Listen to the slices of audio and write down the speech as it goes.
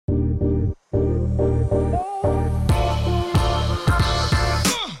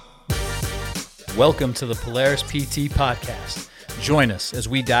Welcome to the Polaris PT Podcast. Join us as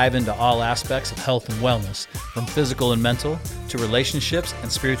we dive into all aspects of health and wellness, from physical and mental to relationships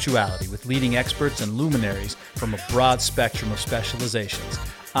and spirituality, with leading experts and luminaries from a broad spectrum of specializations.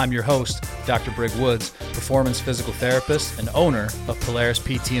 I'm your host, Dr. Brig Woods, performance physical therapist and owner of Polaris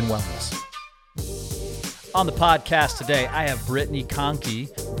PT and Wellness. On the podcast today, I have Brittany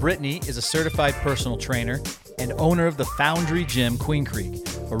Kohnke. Brittany is a certified personal trainer and owner of the Foundry Gym, Queen Creek.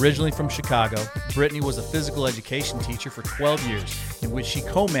 Originally from Chicago, Brittany was a physical education teacher for 12 years, in which she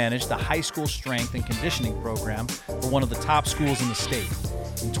co-managed the high school strength and conditioning program for one of the top schools in the state.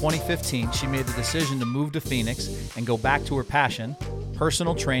 In 2015, she made the decision to move to Phoenix and go back to her passion,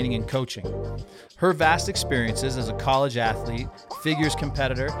 personal training and coaching. Her vast experiences as a college athlete, figures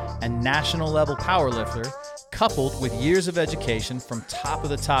competitor, and national level powerlifter, coupled with years of education from top of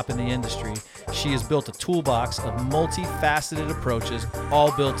the top in the industry, she has built a toolbox of multifaceted approaches,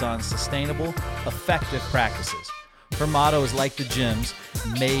 all built on sustainable, effective practices. Her motto is, like the gyms,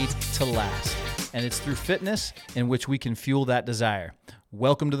 made to last. And it's through fitness in which we can fuel that desire.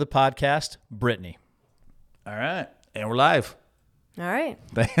 Welcome to the podcast, Brittany. All right. And we're live. All right.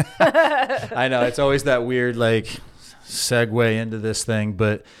 I know it's always that weird segue into this thing,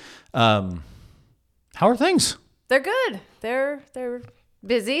 but how are things? They're good. They're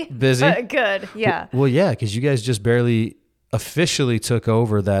busy. Busy? But good. Yeah. Well, yeah, because you guys just barely officially took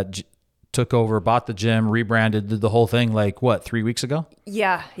over, bought the gym, rebranded, did the whole thing 3 weeks ago?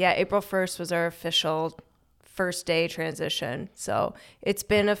 Yeah. April 1st was our official first day transition. So it's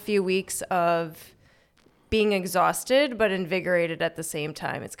been a few weeks of being exhausted but invigorated at the same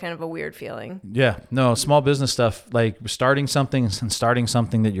time. It's kind of a weird feeling. Yeah. No, small business stuff, like starting something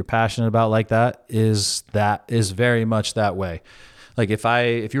that you're passionate about like that is very much that way. Like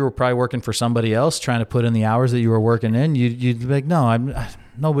if you were probably working for somebody else trying to put in the hours that you were working in, you'd be like, no,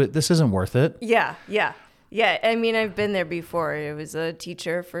 but this isn't worth it. Yeah. I mean, I've been there before. I was a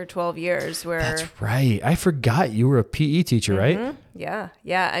teacher for 12 years where... That's right. I forgot you were a PE teacher, right? Yeah.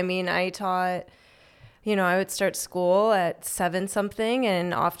 I mean, I taught... I would start school at 7 something,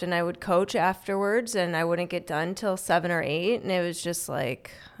 and often I would coach afterwards, and I wouldn't get done till 7 or 8. And it was just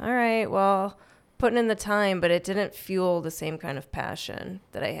like, all right, well, putting in the time, but it didn't fuel the same kind of passion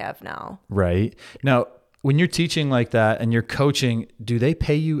that I have now. Right. Now, when you're teaching like that and you're coaching, do they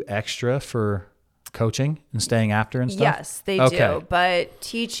pay you extra for coaching and staying after and stuff? Yes, they do. But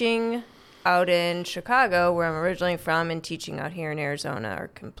teaching out in Chicago, where I'm originally from, and teaching out here in Arizona are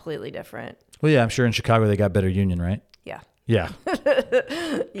completely different. Well, yeah, I'm sure in Chicago they got better union, right? Yeah. Yeah.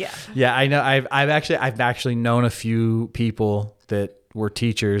 Yeah, I know. I've actually known a few people that were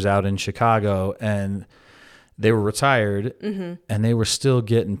teachers out in Chicago, and they were retired, and they were still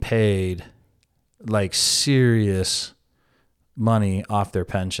getting paid serious money off their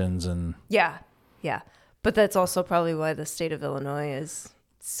pensions and. Yeah. But that's also probably why the state of Illinois is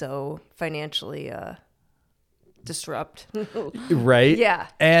so financially disrupt. Right. Yeah.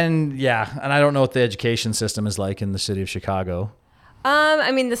 And I don't know what the education system is like in the city of Chicago.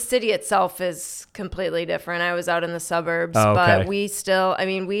 I mean, the city itself is completely different. I was out in the suburbs, but we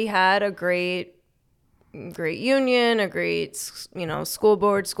had a great union, a great, school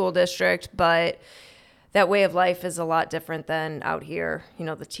board, school district, but that way of life is a lot different than out here,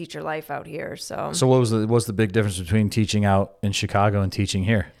 the teacher life out here. So what was the big difference between teaching out in Chicago and teaching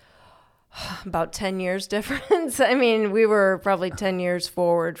here? About 10 years difference. I mean, we were probably 10 years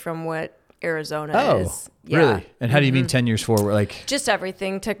forward from what Arizona is. Yeah. Really? And how do you mean 10 years forward? Just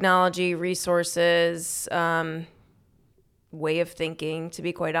everything, technology, resources, way of thinking, to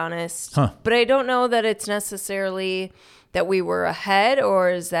be quite honest. Huh. But I don't know that it's necessarily that we were ahead,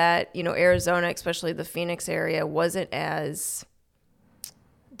 or is that, Arizona, especially the Phoenix area, wasn't as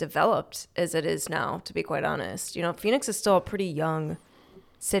developed as it is now, to be quite honest. Phoenix is still a pretty young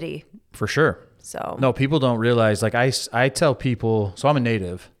city. For sure. So no, people don't realize, I tell people, so I'm a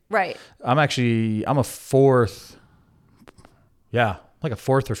native. Right. I'm a fourth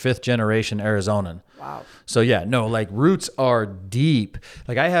or fifth generation Arizonan. Wow. So yeah, no, roots are deep.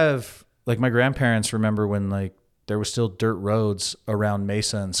 I have, my grandparents remember when there was still dirt roads around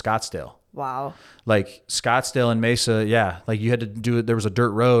Mesa and Scottsdale. Wow. Scottsdale and Mesa. Yeah. You had to do it. There was a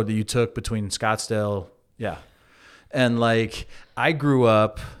dirt road that you took between Scottsdale. Yeah. And I grew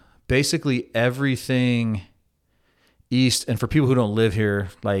up basically everything east. And for people who don't live here,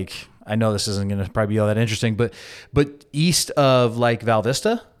 I know this isn't going to probably be all that interesting, but east of Val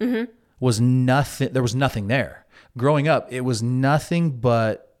Vista was nothing. There was nothing there. Growing up, it was nothing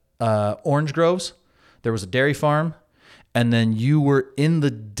but orange groves. There was a dairy farm, and then you were in the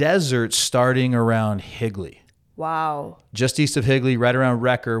desert starting around Higley. Wow. Just east of Higley, right around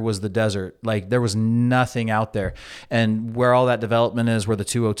Wrecker, was the desert. Like, there was nothing out there. And where all that development is, where the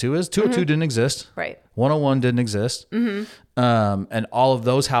 202 is, 202 didn't exist. Right. 101 didn't exist. And all of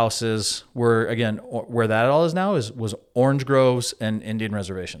those houses were, again, where that all is now was orange groves and Indian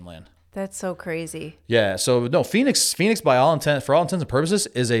reservation land. That's so crazy. Yeah. So no, Phoenix for all intents and purposes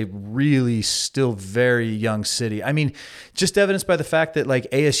is a really still very young city. I mean, just evidenced by the fact that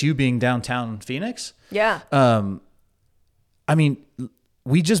like ASU being downtown Phoenix. Yeah. I mean,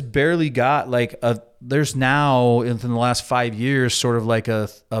 we just barely got like there's now within the last 5 years, sort of like a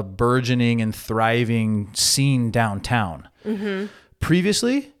burgeoning and thriving scene downtown.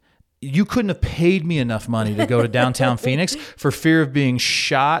 Previously, you couldn't have paid me enough money to go to downtown Phoenix for fear of being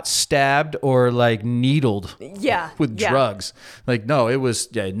shot, stabbed, or like needled with drugs. Like, no, it was,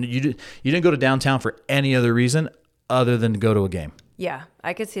 you didn't go to downtown for any other reason other than to go to a game. Yeah,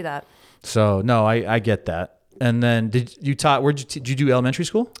 I could see that. So no, I get that. And then did you do elementary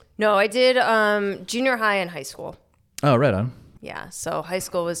school? No, I did junior high and high school. Oh, right on. Yeah, so high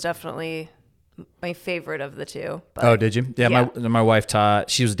school was definitely my favorite of the two. But oh, did you? Yeah, my wife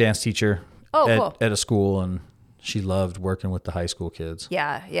taught. She was a dance teacher cool. at a school, and she loved working with the high school kids.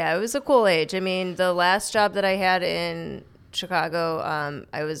 Yeah, it was a cool age. I mean, the last job that I had in Chicago,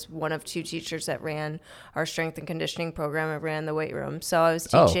 I was one of 2 teachers that ran our strength and conditioning program. I ran the weight room. So I was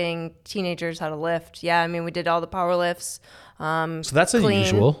teaching teenagers how to lift. Yeah, I mean, we did all the power lifts. So that's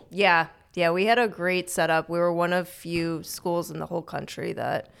unusual. Yeah, we had a great setup. We were one of few schools in the whole country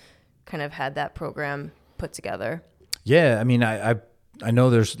that kind of had that program put together. Yeah, I mean, I know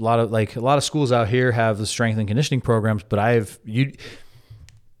there's a lot of schools out here have the strength and conditioning programs, but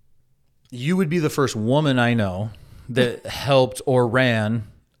you would be the first woman I know that helped or ran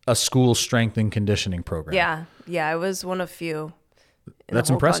a school strength and conditioning program. Yeah, I was one of few. That's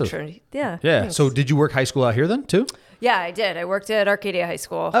impressive. Country. Yeah. Thanks. So did you work high school out here then too? Yeah, I did. I worked at Arcadia High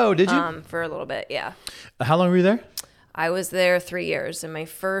School. Oh, did you? For a little bit, yeah. How long were you there? I was there 3 years, and my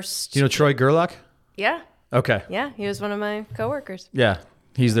first... Do you know Troy Gerlach? Yeah. Okay. Yeah, he was one of my coworkers. Yeah,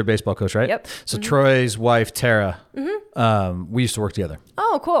 he's their baseball coach, right? Yep. So Troy's wife, Tara, we used to work together.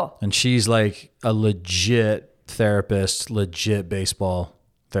 Oh, cool. And she's like a legit therapist, legit baseball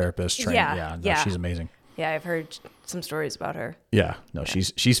therapist trainer. Yeah, she's amazing. Yeah, I've heard some stories about her. Yeah, no,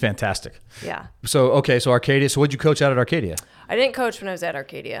 she's fantastic. Yeah. So Arcadia. So what'd you coach out at Arcadia? I didn't coach when I was at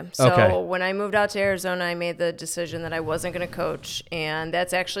Arcadia. So when I moved out to Arizona, I made the decision that I wasn't going to coach, and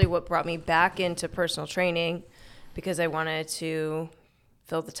that's actually what brought me back into personal training, because I wanted to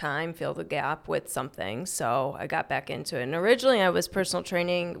fill the gap with something. So I got back into it. And originally I was personal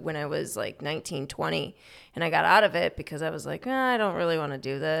training when I was like 19, 20, and I got out of it because I was like, I don't really want to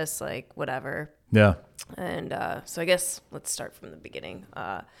do this, like whatever. Yeah. And so I guess let's start from the beginning.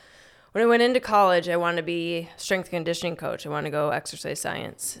 When I went into college, I wanted to be strength and conditioning coach. I wanted to go exercise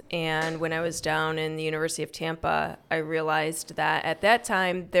science. And when I was down in the University of Tampa, I realized that at that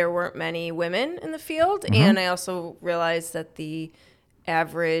time there weren't many women in the field. And I also realized that the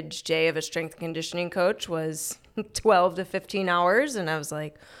average day of a strength and conditioning coach was 12 to 15 hours. And I was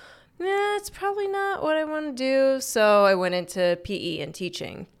like, it's probably not what I want to do. So I went into PE and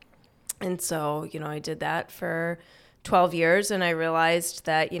teaching. And so, I did that for 12 years, and I realized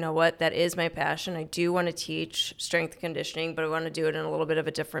that, that is my passion. I do want to teach strength and conditioning, but I want to do it in a little bit of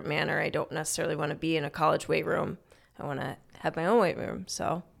a different manner. I don't necessarily want to be in a college weight room. I want to have my own weight room.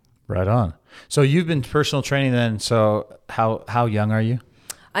 So right on. So you've been personal training then. So how young are you?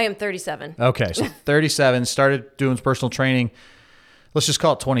 I am 37. Okay. So 37, started doing personal training. Let's just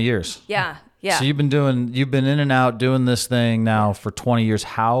call it 20 years. Yeah. So you've been in and out doing this thing now for 20 years.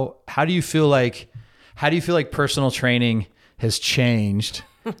 How do you feel like personal training has changed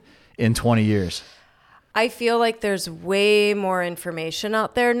in 20 years? I feel like there's way more information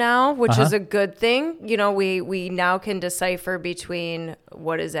out there now, which is a good thing. We now can decipher between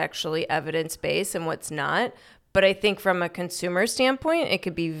what is actually evidence-based and what's not. But I think from a consumer standpoint, it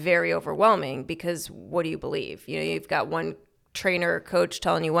could be very overwhelming, because what do you believe? You've got one trainer or coach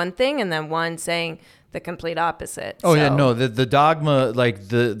telling you one thing, and then one saying the complete opposite. Oh, yeah, no, the dogma, like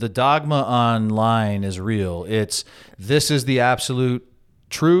the dogma online is real. This is the absolute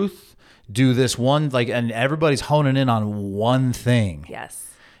truth. Do this one, and everybody's honing in on one thing. Yes.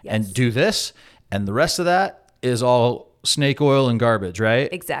 And do this, and the rest of that is all snake oil and garbage, right?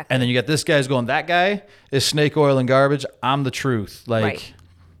 Exactly. And then you got this guy's going, that guy is snake oil and garbage. I'm the truth. Right.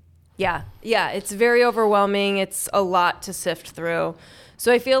 Yeah, it's very overwhelming. It's a lot to sift through.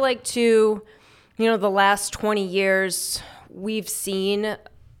 So I feel like the last 20 years, we've seen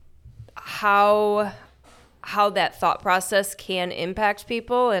how how that thought process can impact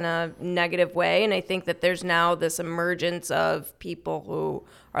people in a negative way. And I think that there's now this emergence of people who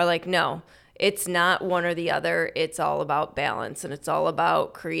are like, no, it's not one or the other. It's all about balance, and it's all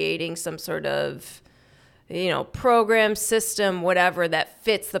about creating some sort of, program, system, whatever that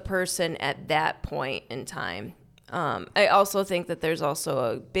fits the person at that point in time. I also think that there's also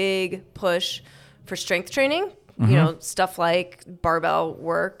a big push for strength training. Stuff like barbell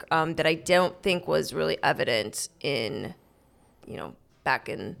work that I don't think was really evident in, back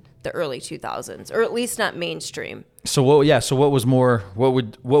in the early 2000s, or at least not mainstream. So what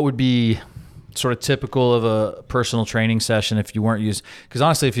would be sort of typical of a personal training session if you weren't using, because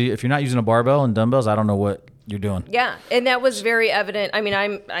honestly, if you're not using a barbell and dumbbells, I don't know what you're doing. Yeah. And that was very evident. I mean,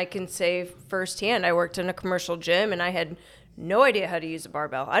 I can say firsthand, I worked in a commercial gym and I had no idea how to use a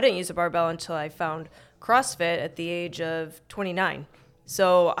barbell. I didn't use a barbell until I found CrossFit at the age of 29.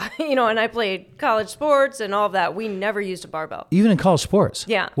 So, and I played college sports and all of that. We never used a barbell. Even in college sports?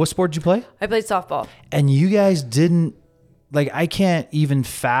 Yeah. What sport did you play? I played softball. And you guys didn't, I can't even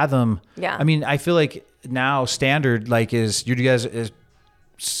fathom. Yeah. I mean, I feel like now standard, D1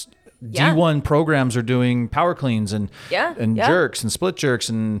 programs are doing power cleans and jerks and split jerks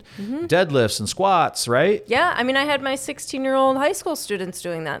and deadlifts and squats, right? Yeah. I mean, I had my 16-year-old high school students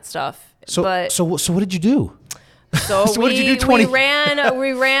doing that stuff. So what did you do? So, what did you do? We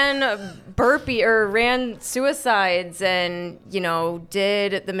ran burpee or ran suicides and,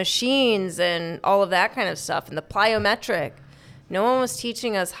 did the machines and all of that kind of stuff and the plyometric. No one was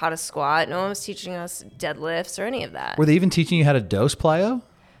teaching us how to squat. No one was teaching us deadlifts or any of that. Were they even teaching you how to dose plyo?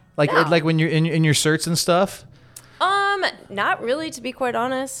 No. Like when you're in your certs and stuff? Not really, to be quite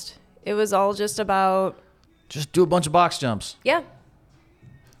honest. It was all just about just do a bunch of box jumps. Yeah.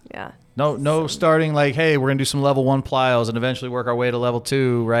 Yeah. No starting like, hey, we're going to do some level 1 plyos and eventually work our way to level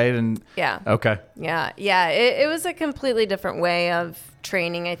 2, right? And yeah. Okay. Yeah. Yeah. It was a completely different way of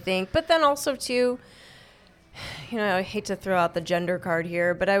training, I think. But then also too, I hate to throw out the gender card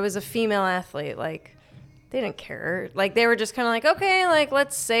here, but I was a female athlete. They didn't care. They were just kind of like, okay,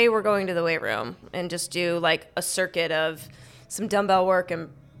 let's say we're going to the weight room and just do a circuit of some dumbbell work and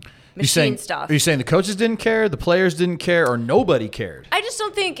machine stuff. Are you saying the coaches didn't care, the players didn't care, or nobody cared? I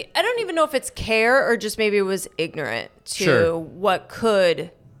don't even know if it's care or just maybe it was ignorant to what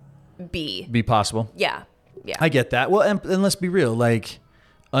could be possible. Yeah. Yeah. I get that. Well, and let's be real.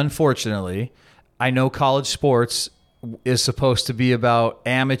 Unfortunately, I know college sports is supposed to be about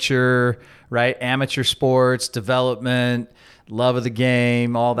amateur, right? Amateur sports, development, love of the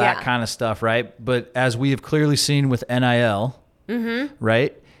game, all that kind of stuff, right? But as we have clearly seen with NIL,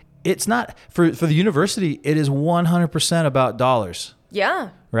 right? It's not, for the university, it is 100% about dollars. Yeah.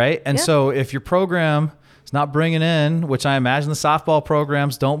 Right? And so if your program is not bringing in, which I imagine the softball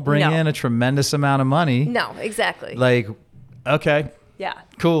programs don't bring in a tremendous amount of money. No, exactly. Okay. Yeah.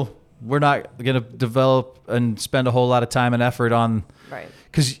 Cool. We're not going to develop and spend a whole lot of time and effort on. Right.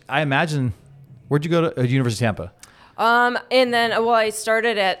 Because I imagine, where'd you go to? University of Tampa. And then, I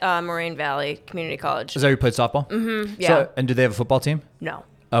started at Moraine Valley Community College. Is that where you played softball? Mm-hmm. Yeah. So, and do they have a football team? No.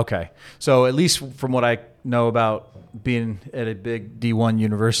 Okay. So at least from what I know about being at a big D1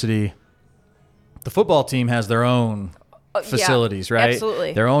 university, the football team has their own facilities, right?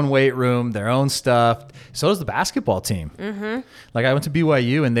 Absolutely. Their own weight room, their own stuff. So does the basketball team. Mm-hmm. I went to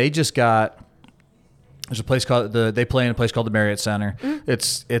BYU and they just got, there's a place called they play in a place called the Marriott Center. Mm-hmm.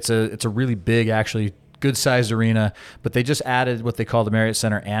 It's a really big, actually good sized arena, but they just added what they call the Marriott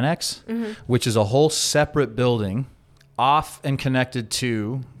Center Annex, which is a whole separate building off and connected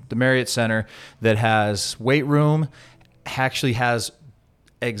to the Marriott Center that has weight room, actually has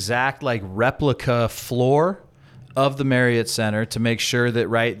exact replica floor of the Marriott Center to make sure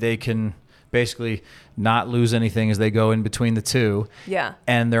that they can basically not lose anything as they go in between the two. Yeah.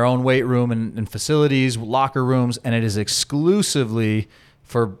 And their own weight room and facilities, locker rooms, and it is exclusively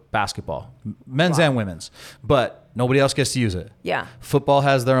for basketball, men's and women's, but nobody else gets to use it. Yeah. Football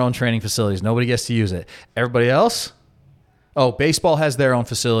has their own training facilities. Nobody gets to use it. Everybody else? Oh, baseball has their own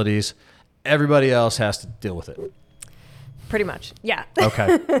facilities. Everybody else has to deal with it. Pretty much. Yeah.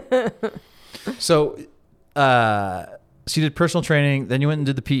 Okay. So you did personal training, then you went and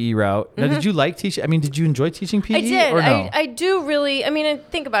did the PE route. Now, did you like teaching? I mean, did you enjoy teaching PE? I did. Or no? I do really,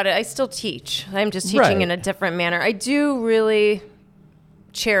 think about it. I still teach. I'm just teaching in a different manner. I do really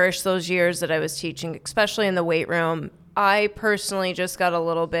cherish those years that I was teaching, especially in the weight room. I personally just got a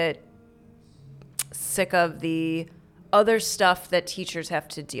little bit sick of the other stuff that teachers have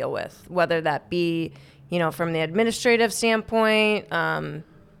to deal with, whether that be, from the administrative standpoint,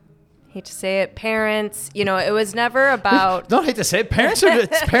 hate to say it, parents, you know, it was never about. Don't hate to say it. Parents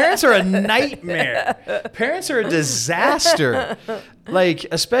are a nightmare. Parents are a disaster. Like,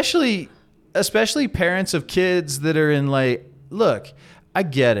 especially parents of kids that are in like, look, I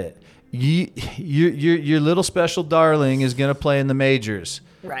get it. Your little special darling is going to play in the majors.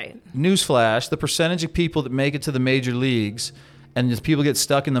 Right. Newsflash, the percentage of people that make it to the major leagues and the people get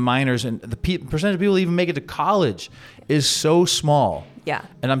stuck in the minors and the percentage of people even make it to college is so small. Yeah.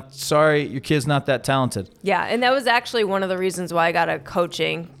 And I'm sorry, your kid's not that talented. Yeah. And that was actually one of the reasons why I got out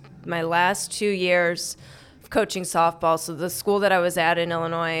coaching. My last 2 years of coaching softball. So the school that I was at in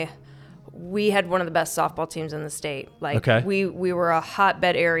Illinois, we had one of the best softball teams in the state. Like we were a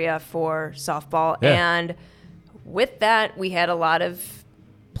hotbed area for softball. Yeah. And with that, we had a lot of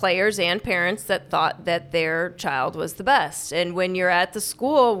players and parents that thought that their child was the best. And when you're at the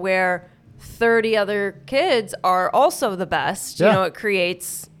school where 30 other kids are also the best, you know, it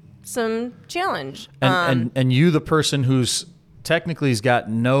creates some challenge. And you, the person who's technically has got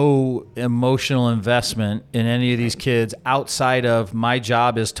no emotional investment in any of these kids outside of my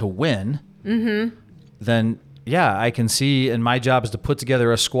job is to win, then yeah, I can see, and my job is to put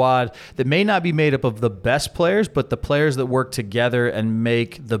together a squad that may not be made up of the best players, but the players that work together and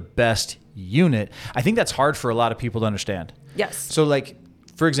make the best unit. I think that's hard for a lot of people to understand. Yes. So like,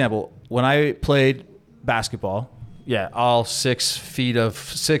 for example, when I played basketball, yeah, all 6 feet,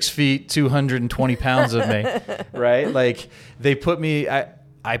 220 pounds of me, right? Like they put me,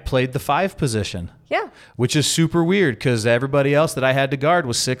 I played the 5 position. Yeah. Which is super weird because everybody else that I had to guard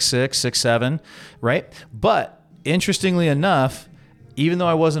was 6'6", 6'7", right? But interestingly enough, even though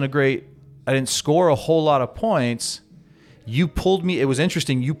I didn't score a whole lot of points, it was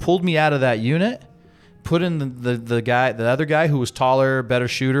interesting, you pulled me out of that unit, put in the other guy who was taller, better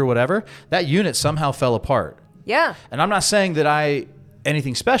shooter, whatever. That unit somehow fell apart. Yeah. And I'm not saying that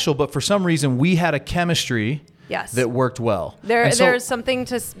anything special, but for some reason we had a chemistry that worked well. There's something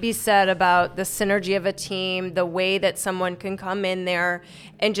to be said about the synergy of a team, the way that someone can come in there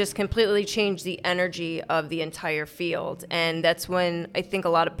and just completely change the energy of the entire field. And that's when I think a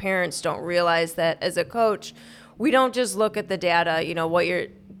lot of parents don't realize that as a coach, we don't just look at the data, you know, what your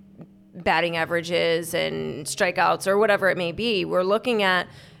batting average is and strikeouts or whatever it may be. We're looking at,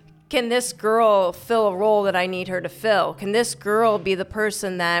 can this girl fill a role that I need her to fill? Can this girl be the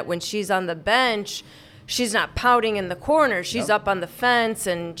person that when she's on the bench, she's not pouting in the corner. She's up on the fence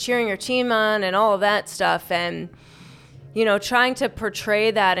and cheering her team on and all of that stuff. And, you know, trying to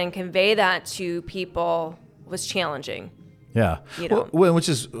portray that and convey that to people was challenging. Yeah. You know? Well, which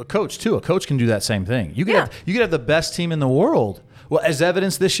is a coach, too. A coach can do that same thing. You could have the best team in the world. Well, as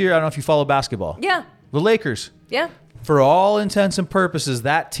evidence this year, I don't know if you follow basketball. Yeah. The Lakers. Yeah. For all intents and purposes,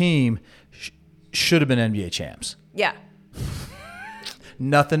 that team should have been NBA champs. Yeah.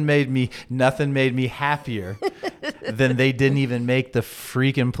 Nothing made me happier than they didn't even make the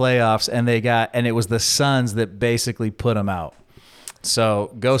freaking playoffs, and it was the Suns that basically put them out.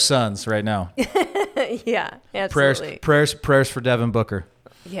 So go Suns right now. Yeah, absolutely. Prayers for Devin Booker.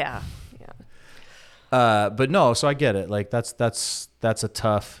 Yeah. But no, so I get it. Like that's a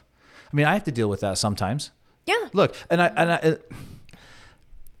tough. I mean, I have to deal with that sometimes. Yeah. Look,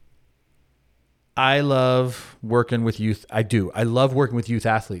 I love working with youth. I do. I love working with youth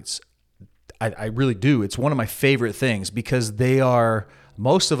athletes. I really do. It's one of my favorite things because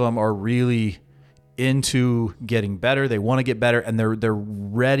most of them are really into getting better. They want to get better and they're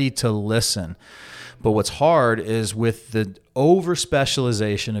ready to listen. But what's hard is with the over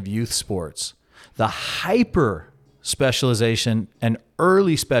specialization of youth sports, the hyper specialization and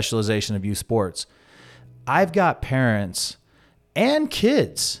early specialization of youth sports. I've got parents and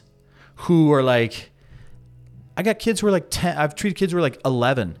kids who are like, I got kids who are like 10. I've treated kids who are like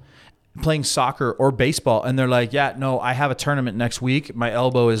 11 playing soccer or baseball. And they're like, yeah, no, I have a tournament next week. My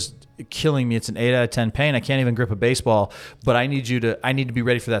elbow is killing me. It's an 8 out of 10 pain. I can't even grip a baseball, but I need to be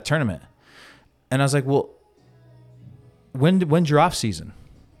ready for that tournament. And I was like, well, when's your off season?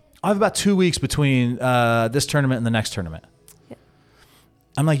 I have about 2 weeks between this tournament and the next tournament. Yeah.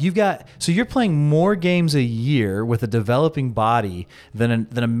 I'm like, you're playing more games a year with a developing body than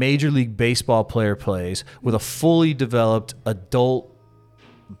a Major League Baseball player plays with a fully developed adult,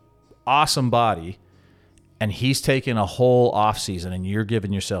 awesome body, and he's taking a whole off season, and you're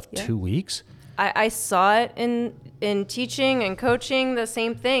giving yourself 2 weeks. I saw it in teaching and coaching, the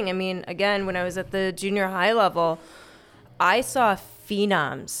same thing. I mean, again, when I was at the junior high level, I saw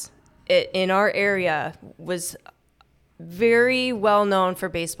phenoms in our area was very well known for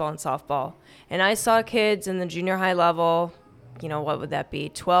baseball and softball. And I saw kids in the junior high level, you know, what would that be?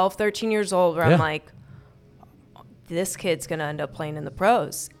 12, 13 years old, where I'm like, this kid's going to end up playing in the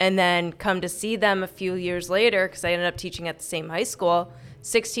pros. And then come to see them a few years later, because I ended up teaching at the same high school,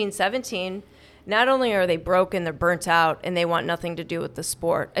 16, 17. Not only are they broken, they're burnt out, and they want nothing to do with the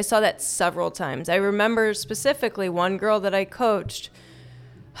sport. I saw that several times. I remember specifically one girl that I coached.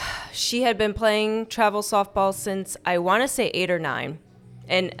 She had been playing travel softball since, I want to say, 8 or 9.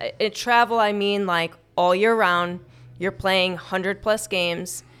 And in travel, I mean like all year round. You're playing 100-plus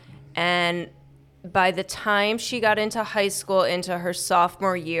games. And by the time she got into high school, into her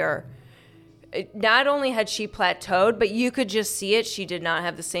sophomore year, not only had she plateaued, but you could just see it. She did not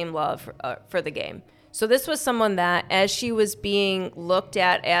have the same love for the game. So this was someone that, as she was being looked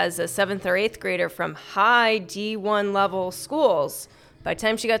at as a 7th or 8th grader from high D1 level schools, by the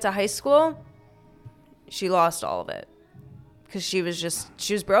time she got to high school, she lost all of it because she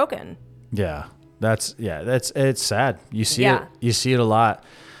was broken. Yeah, it's sad. You see it a lot.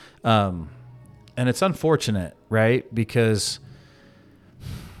 And it's unfortunate, right? Because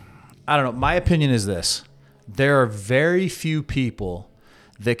I don't know. My opinion is this. There are very few people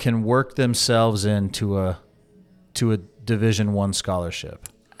that can work themselves into a Division I scholarship.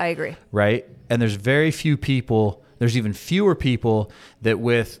 I agree. Right? And there's even fewer people that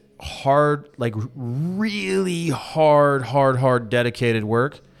with really hard dedicated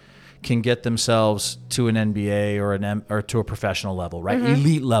work can get themselves to an NBA or to a professional level, right? Mm-hmm.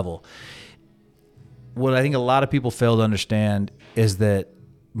 Elite level. What I think a lot of people fail to understand is that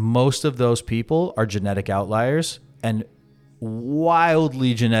most of those people are genetic outliers and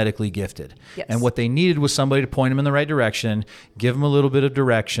wildly genetically gifted. Yes. And what they needed was somebody to point them in the right direction, give them a little bit of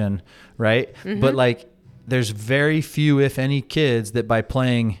direction, right? Mm-hmm. But there's very few, if any, kids that by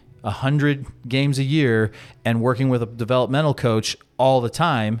playing 100 games a year and working with a developmental coach all the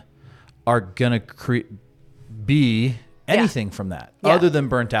time are going to be anything from that other than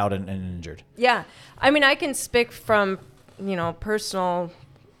burnt out and injured. Yeah. I mean, I can speak from, personal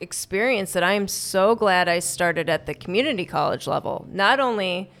experience that I am so glad I started at the community college level. Not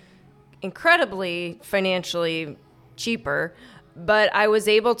only incredibly financially cheaper, but I was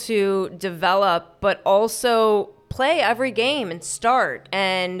able to develop, but also play every game and start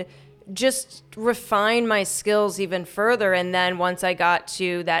and just refine my skills even further. And then once I got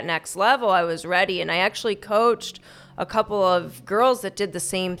to that next level, I was ready. And I actually coached a couple of girls that did the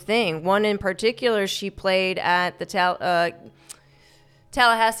same thing. One in particular, she played at the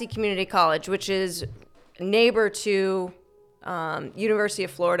Tallahassee Community College, which is neighbor to University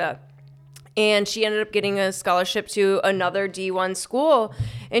of Florida. And she ended up getting a scholarship to another D1 school,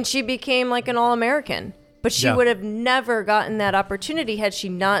 and she became like an All-American. But she would have never gotten that opportunity had she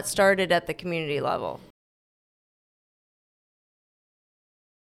not started at the community level.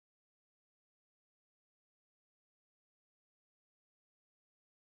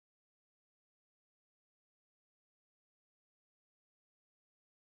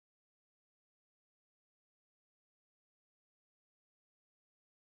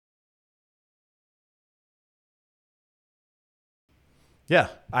 Yeah,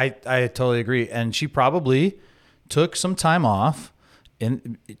 I totally agree. And she probably took some time off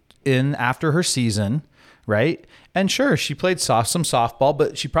in after her season, right? And sure, she played some softball,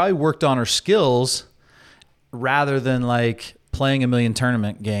 but she probably worked on her skills rather than playing a million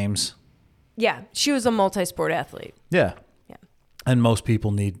tournament games. Yeah, she was a multi-sport athlete. Yeah. And most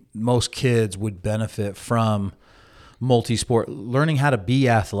kids would benefit from multi-sport, learning how to be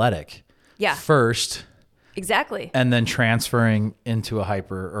athletic. Yeah. First. Exactly. And then transferring into a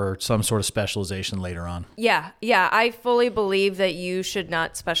hyper or some sort of specialization later on. Yeah. I fully believe that you should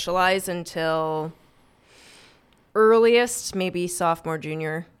not specialize until earliest, maybe sophomore,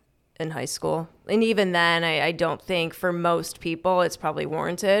 junior in high school. And even then, I don't think for most people it's probably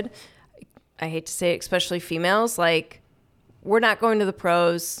warranted. I hate to say it, especially females, we're not going to the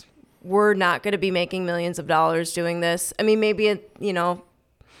pros. We're not going to be making millions of dollars doing this. I mean, maybe,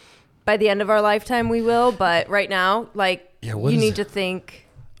 by the end of our lifetime we will, but right now, you need to think.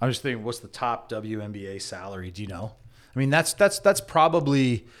 I'm just thinking, what's the top WNBA salary? Do you know? I mean, that's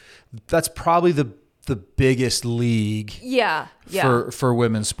probably the biggest league. Yeah. For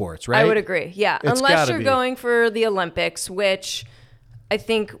women's sports, right? I would agree. Yeah, unless you're going for the Olympics, which I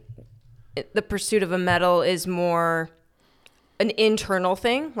think the pursuit of a medal is more an internal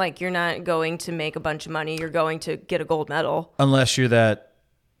thing. You're not going to make a bunch of money. You're going to get a gold medal. Unless you're that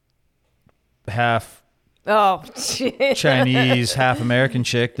half Chinese, half American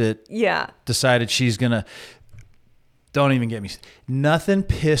chick that decided she's gonna. Don't even get me. Nothing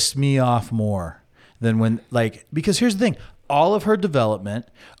pissed me off more than when because here's the thing: all of her development,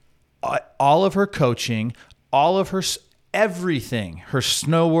 all of her coaching, all of her everything, her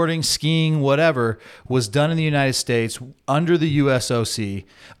snowboarding, skiing, whatever, was done in the United States under the USOC,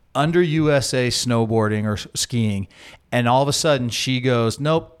 under USA snowboarding or skiing. And all of a sudden she goes,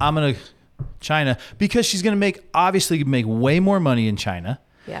 nope, I'm going to China, because she's going to obviously make way more money in China.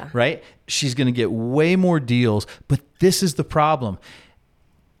 Yeah. Right? She's going to get way more deals. But this is the problem.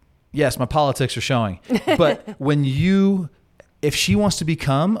 Yes, my politics are showing. But if she wants to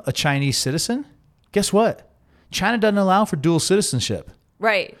become a Chinese citizen, guess what? China doesn't allow for dual citizenship.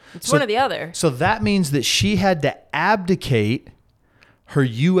 Right. It's one or the other. So that means that she had to abdicate her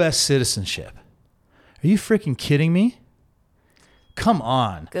U.S. citizenship. Are you freaking kidding me? Come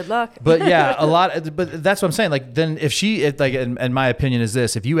on. Good luck. But yeah, but that's what I'm saying. Like, then and my opinion is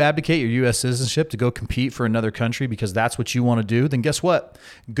this: if you abdicate your U.S. citizenship to go compete for another country because that's what you want to do, then guess what?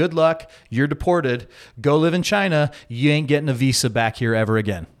 Good luck. You're deported. Go live in China. You ain't getting a visa back here ever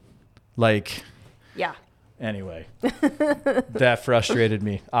again. Like, yeah. Anyway, that frustrated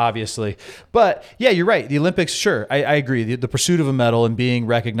me, obviously. But yeah, you're right. The Olympics, sure, I agree. The pursuit of a medal and being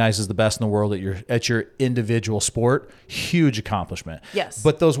recognized as the best in the world at your individual sport, huge accomplishment. Yes.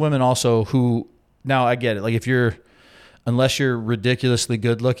 But those women also who, now I get it. Like unless you're ridiculously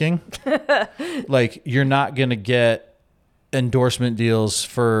good looking, like you're not going to get endorsement deals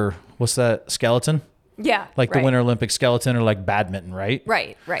for, what's that, skeleton? Yeah. Like the Winter Olympic skeleton or like badminton, right?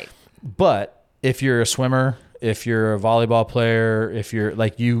 Right. But if you're a swimmer, if you're a volleyball player, if you're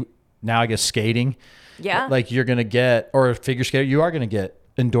like now I guess skating, yeah, like you're going to get, or a figure skater, you are going to get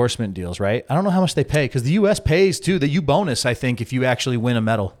endorsement deals, right? I don't know how much they pay because the U.S. pays too. That you bonus, I think, if you actually win a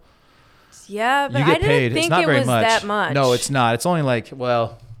medal. Yeah, but you get I didn't paid. think it's not it very was much. that much. No, it's not. It's only like,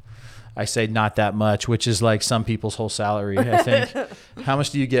 well, I say not that much, which is like some people's whole salary, I think. How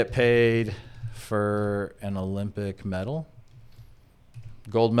much do you get paid for an Olympic medal?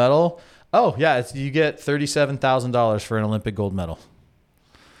 Gold medal? Oh, yeah, you get $37,000 for an Olympic gold medal.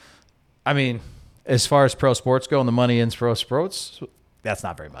 I mean, as far as pro sports go and the money in pro sports, that's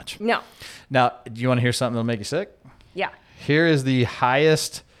not very much. No. Now, do you want to hear something that'll make you sick? Yeah. Here is the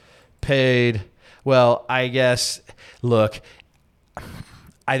highest paid, well, I guess, look,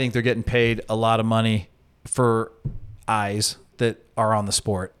 I think they're getting paid a lot of money for eyes that are on the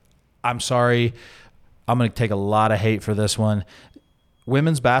sport. I'm sorry. I'm going to take a lot of hate for this one.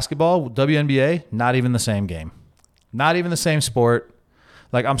 Women's basketball, WNBA, not even the same game. Not even the same sport.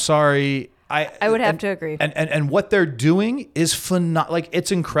 Like, I'm sorry. I would have to agree. And what they're doing is phenomenal. Like,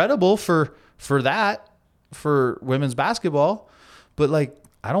 it's incredible for women's basketball. But, like,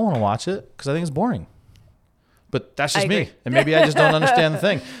 I don't want to watch it because I think it's boring. But that's just me. And maybe I just don't understand the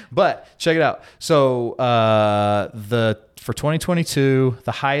thing. But check it out. So for 2022,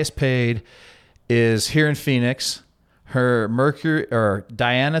 the highest paid is here in Phoenix. Her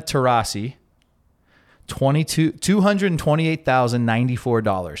Diana Taurasi,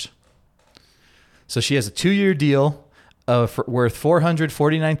 $228,094. So she has a 2-year deal worth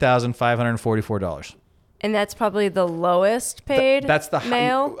 $449,544. And that's probably the lowest paid. That's the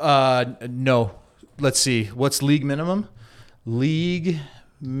male. No, let's see. What's league minimum? League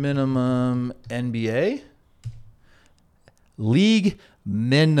minimum NBA. League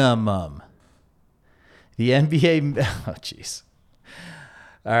minimum. The NBA, oh, jeez.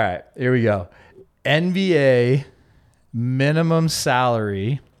 All right, here we go. NBA minimum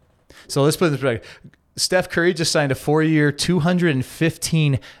salary. So let's put this back. Steph Curry just signed a 4-year,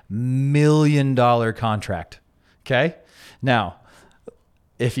 $215 million contract. Okay? Now,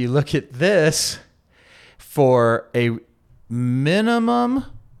 if you look at this, for a minimum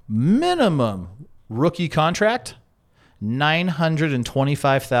rookie contract,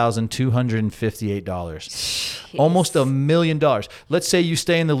 $925,258. Almost $1 million. Let's say you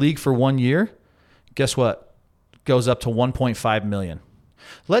stay in the league for 1 year. Guess what? Goes up to $1.5 million.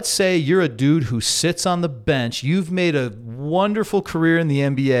 Let's say you're a dude who sits on the bench. You've made a wonderful career in the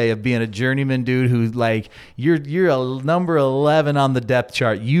NBA of being a journeyman dude who, like, you're a number 11 on the depth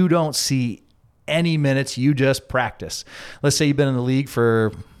chart. You don't see any minutes. You just practice. Let's say you've been in the league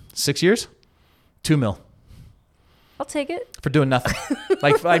for 6 years. $2 million. I'll take it. For doing nothing.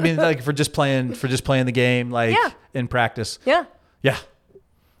 Like, I mean, like for just playing the game, like in practice. Yeah. Yeah.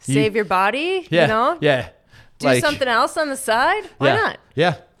 Save your body, yeah, you know? Yeah. Do something else on the side? Why not?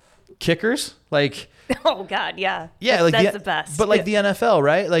 Yeah. Kickers, like. Oh God, yeah. Yeah, that's the best. But like the NFL,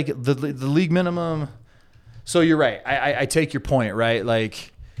 right? Like the league minimum. So you're right. I take your point, right?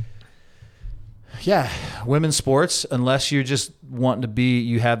 Like, yeah, women's sports, unless you're just wanting to be,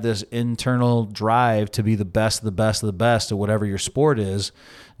 you have this internal drive to be the best of the best of the best at whatever your sport is,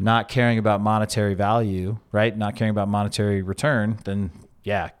 not caring about monetary value, right? Not caring about monetary return, then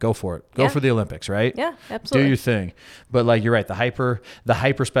yeah, go for it. Go for the Olympics, right? Yeah, absolutely. Do your thing. But like, you're right. The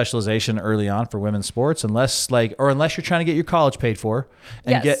hyper specialization early on for women's sports, unless you're trying to get your college paid for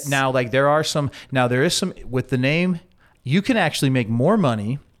and there is some with the name, you can actually make more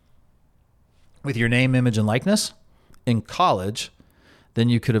money with your name, image, and likeness in college than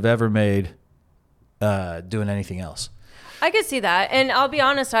you could have ever made doing anything else. I could see that. And I'll be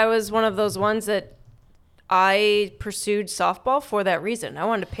honest, I was one of those ones that I pursued softball for that reason. I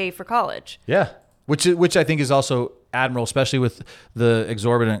wanted to pay for college. Yeah. Which I think is also admirable, especially with the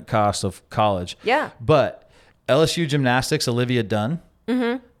exorbitant cost of college. Yeah. But LSU gymnastics, Olivia Dunn,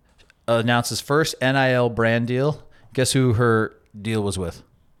 announces first NIL brand deal. Guess who her deal was with?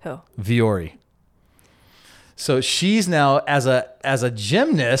 Who? Viore. So she's now, as a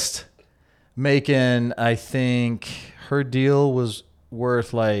gymnast, making, I think her deal was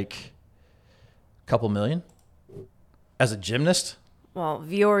worth like a couple million as a gymnast. Well,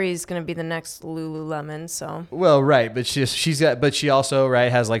 Viore is going to be the next Lululemon, so. Well, right, but she also,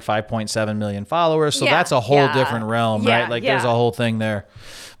 right, has like 5.7 million followers, so that's a whole different realm, right? Like there's a whole thing there.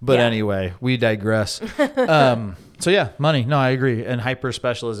 But anyway, we digress. So yeah, money. No, I agree. And hyper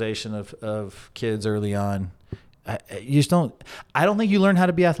specialization of kids early on. I don't think you learn how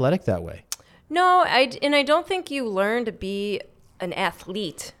to be athletic that way. No, I don't think you learn to be an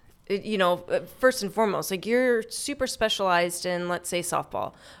athlete. First and foremost, like you're super specialized in, let's say,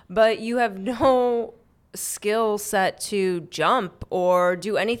 softball, but you have no skill set to jump or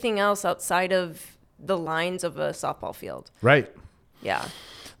do anything else outside of the lines of a softball field. Right. Yeah.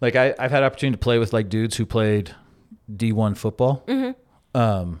 Like I've had opportunity to play with like dudes who played D1 football.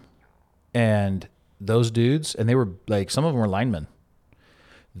 Mm-hmm. And those dudes, and they were like, some of them were linemen.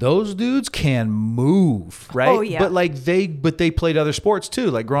 Those dudes can move, right? Oh, yeah. But they played other sports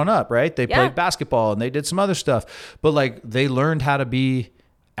too, like growing up, right? They played basketball and they did some other stuff, but like they learned how to be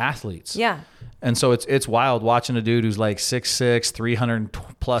athletes. Yeah. And so it's wild watching a dude who's like 6'6", 300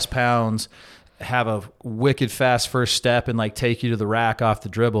 plus pounds, have a wicked fast first step and like take you to the rack off the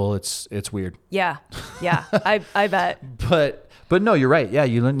dribble. It's weird. Yeah. Yeah. I bet. But no, you're right. Yeah,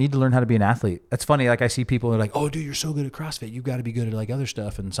 you need to learn how to be an athlete. That's funny. Like I see people who are like, "Oh, dude, you're so good at CrossFit. You've got to be good at like other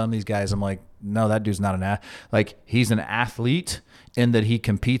stuff." And some of these guys, I'm like, "No, that dude's not he's an athlete in that he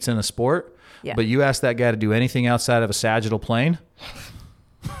competes in a sport." Yeah. But you ask that guy to do anything outside of a sagittal plane,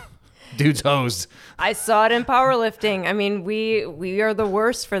 dude's hosed. I saw it in powerlifting. I mean, we are the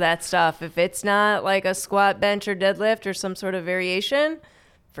worst for that stuff. If it's not like a squat, bench, or deadlift or some sort of variation,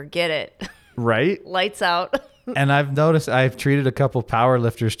 forget it. Right? Lights out. And I've noticed, I've treated a couple power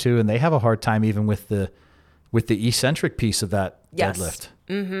lifters too, and they have a hard time even with the eccentric piece of that deadlift.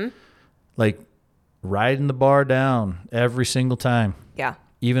 Mm-hmm. Like riding the bar down every single time. Yeah.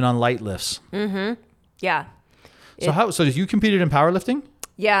 Even on light lifts. Mm-hmm. Yeah. So did you competed in powerlifting?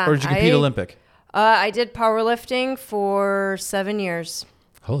 Yeah. Or did you compete Olympic? I did powerlifting for 7 years.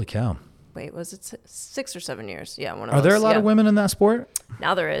 Holy cow. Wait, was it 6 or 7 years? Yeah, one of those. Are there a lot of women in that sport?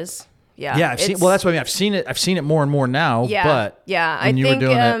 Now there is. Yeah. Yeah, that's what I mean. I've seen it more and more now. Yeah. But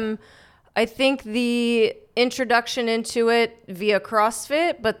I think the introduction into it via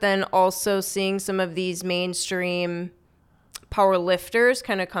CrossFit, but then also seeing some of these mainstream power lifters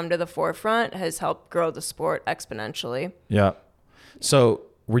kind of come to the forefront has helped grow the sport exponentially. Yeah. So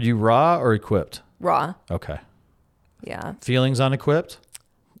were you raw or equipped? Raw. Okay. Yeah. Feelings on equipped?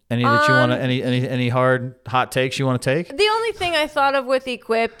 Any that you want to, any hot takes you want to take? The only thing I thought of with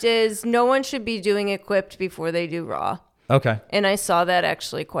equipped is no one should be doing equipped before they do raw. Okay. And I saw that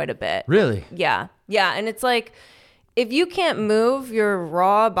actually quite a bit. Really? Yeah. Yeah. And it's like, if you can't move your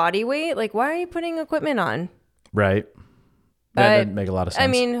raw body weight, like why are you putting equipment on? Right. That didn't make a lot of sense. I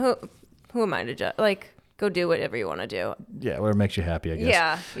mean, who am I to judge? Like, go do whatever you want to do. Yeah, whatever makes you happy, I guess.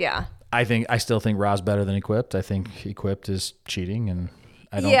 Yeah. Yeah. I still think raw's better than equipped. I think equipped is cheating, and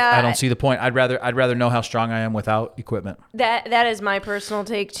I don't see the point. I'd rather know how strong I am without equipment. That is my personal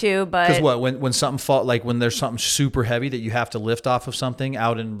take too. But because when something when there's something super heavy that you have to lift off of something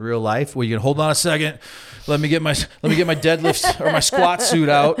out in real life, well, you can hold on a second. Let me get my deadlift or my squat suit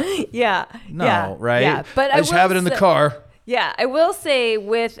out. Yeah. No. Yeah, right. Yeah. But I just have it in the car. Yeah, I will say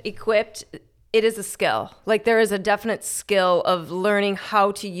with equipped, it is a skill. Like there is a definite skill of learning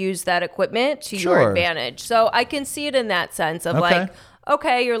how to use that equipment to your advantage. So I can see it in that sense of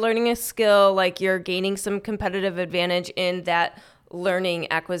okay, you're learning a skill, like you're gaining some competitive advantage in that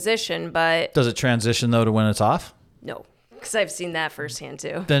learning acquisition, but... Does it transition, though, to when it's off? No, because I've seen that firsthand,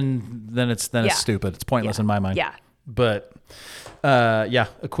 too. Then it's stupid. It's pointless in my mind. Yeah. But,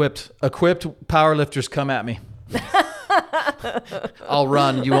 equipped powerlifters come at me. I'll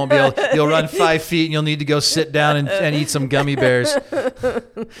run. You won't be able. You'll run 5 feet, and you'll need to go sit down and eat some gummy bears.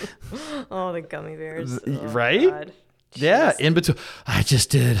 Oh, the gummy bears! Right? God. Yeah, in between. I just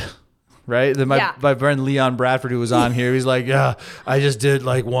did. Right? Then my friend Leon Bradford, who was on here, he's like, yeah, I just did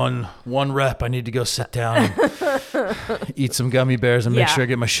like one rep. I need to go sit down and eat some gummy bears and make sure I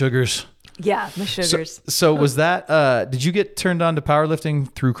get my sugars. Yeah, my sugars. So was that, did you get turned on to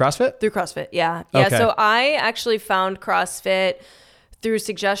powerlifting through CrossFit? Through CrossFit, yeah. Yeah, okay. So I actually found CrossFit through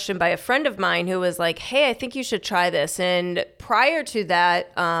suggestion by a friend of mine who was like, hey, I think you should try this. And prior to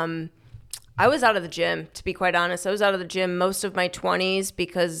that, I was out of the gym, to be quite honest. I was out of the gym most of my 20s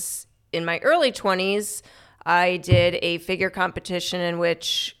because in my early 20s, I did a figure competition in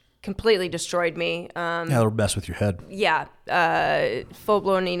which completely destroyed me. It'll mess with your head. Yeah.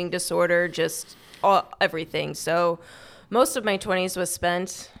 Full-blown eating disorder, just everything. So most of my 20s was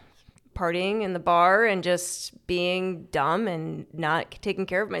spent partying in the bar and just being dumb and not taking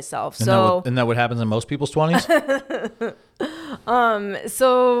care of myself. Isn't that what happens in most people's 20s?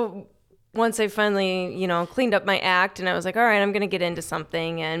 So once I finally, cleaned up my act and I was like, all right, I'm going to get into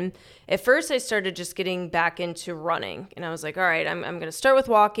something. And at first I started just getting back into running. And I was like, all right, I'm going to start with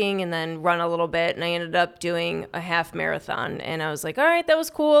walking and then run a little bit. And I ended up doing a half marathon. And I was like, all right, that was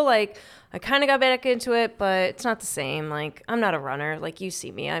cool. Like, I kind of got back into it, but it's not the same. Like, I'm not a runner. Like, you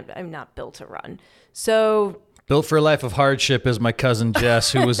see me. I'm not built to run. So... Built for a life of hardship, as my cousin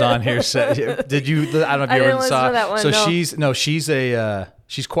Jess, who was on here, said. Did you? I don't know if you ever saw. That one, so no.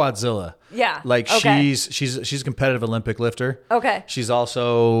 she's Quadzilla. Yeah. Like okay. she's a competitive Olympic lifter. Okay. She's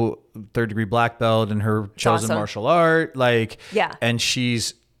also 3rd-degree black belt in her chosen martial art. Like, yeah. And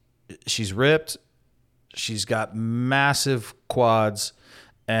she's ripped. She's got massive quads,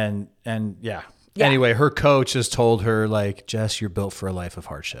 and yeah. Yeah. Anyway, her coach has told her, like, Jess, you're built for a life of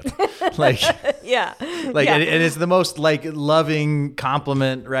hardship. Like, yeah. Like, and it's the most like loving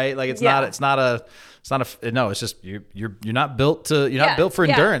compliment, right? Like, it's just you're not built built for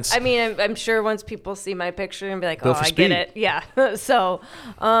endurance. I mean, I'm sure once people see my picture and be like, built oh, I speed. get it. Yeah. So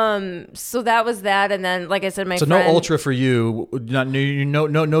that was that. And then, like I said, so no ultra for you,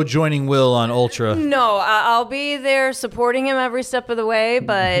 no joining Will on ultra. No, I'll be there supporting him every step of the way,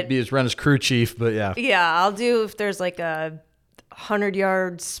 but be his run as crew chief, but yeah. Yeah, I'll do if there's like a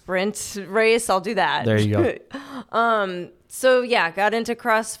 100-yard sprint race, I'll do that. There you go. So yeah, got into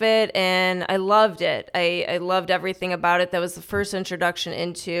CrossFit and I loved it. I loved everything about it. That was the first introduction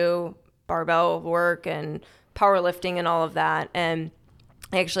into barbell work and powerlifting and all of that. And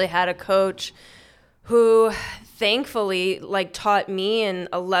I actually had a coach who thankfully taught me and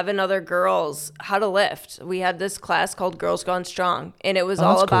 11 other girls how to lift. We had this class called Girls Gone Strong, and it was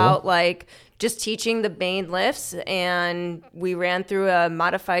all about just teaching the main lifts. And we ran through a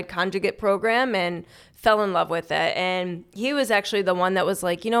modified conjugate program and fell in love with it. And he was actually the one that was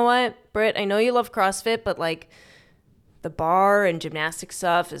like, you know what, Britt, I know you love CrossFit, but the bar and gymnastic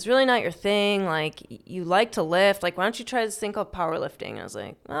stuff is really not your thing. Like, you like to lift. Like, why don't you try this thing called powerlifting? I was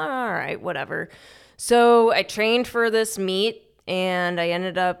like, all right, whatever. So I trained for this meet and I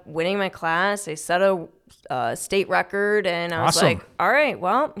ended up winning my class. I set a state record and I was like, all right,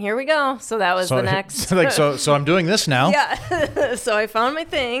 well, here we go. So that was the next. So I'm doing this now. Yeah. So I found my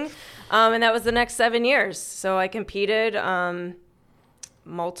thing. And that was the next 7 years. So I competed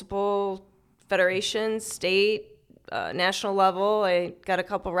multiple federations, state, national level. I got a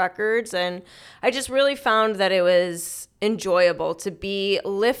couple records, and I just really found that it was enjoyable to be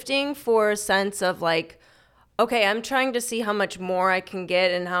lifting for a sense of okay, I'm trying to see how much more I can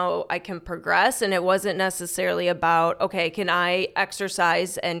get and how I can progress. And it wasn't necessarily about, okay, can I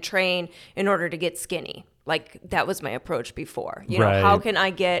exercise and train in order to get skinny? That was my approach before. You know, how can I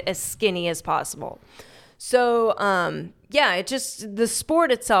get as skinny as possible? So, the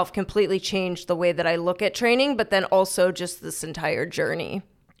sport itself completely changed the way that I look at training, but then also just this entire journey.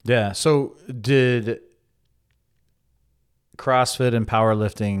 Yeah. So did CrossFit and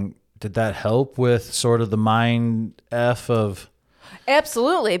powerlifting, did that help with sort of the mind F of...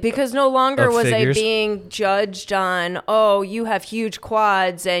 Absolutely, because no longer was figures. I being judged on, oh, you have huge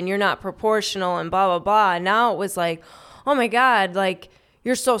quads and you're not proportional and blah, blah, blah. Now it was like, oh my God,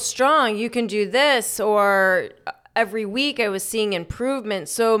 you're so strong, you can do this. Or every week I was seeing improvement.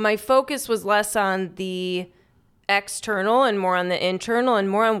 So my focus was less on the external and more on the internal and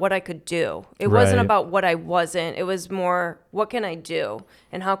more on what I could do. It wasn't about what I wasn't. It was more, what can I do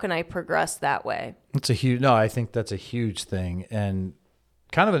and how can I progress that way? I think that's a huge thing. And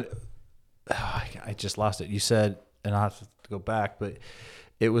kind of I just lost it. You said, and I'll have to go back, but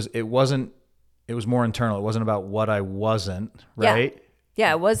it was more internal. It wasn't about what I wasn't, right?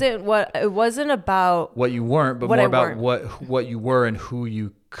 Yeah, it wasn't about what you weren't, but more about what you were and who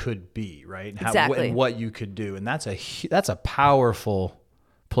you could be, right? And exactly. And what you could do. And that's a powerful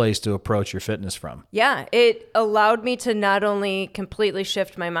place to approach your fitness from. Yeah, it allowed me to not only completely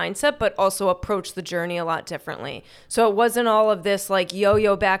shift my mindset, but also approach the journey a lot differently. So it wasn't all of this like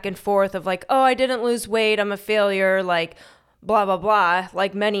yo-yo back and forth of like, oh, I didn't lose weight, I'm a failure, like blah, blah, blah,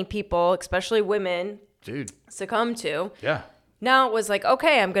 like many people, especially women, succumb to. Yeah. Now it was like,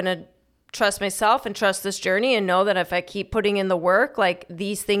 okay, I'm going to trust myself and trust this journey and know that if I keep putting in the work, like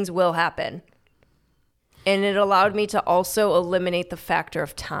these things will happen. And it allowed me to also eliminate the factor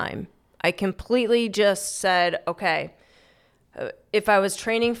of time. I completely just said, okay, if I was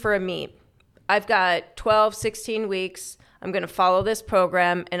training for a meet, I've got 12, 16 weeks. I'm going to follow this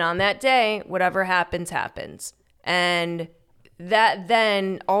program. And on that day, whatever happens, happens. And that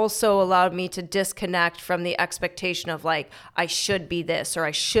then also allowed me to disconnect from the expectation of like, I should be this or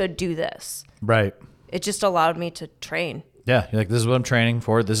I should do this. Right. It just allowed me to train. Yeah, you're like, this is what I'm training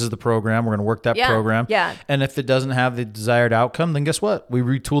for. This is the program. We're going to work that program. Yeah. And if it doesn't have the desired outcome, then guess what? We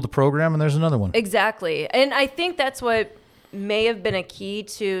retool the program and there's another one. Exactly. And I think that's what may have been a key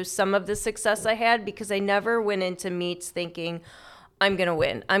to some of the success I had, because I never went into meets thinking, I'm going to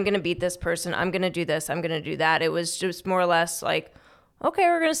win. I'm going to beat this person. I'm going to do this. I'm going to do that. It was just more or less like, okay,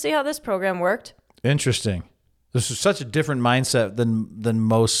 we're going to see how this program worked. Interesting. This is such a different mindset than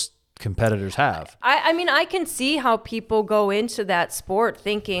most competitors have. I mean, I can see how people go into that sport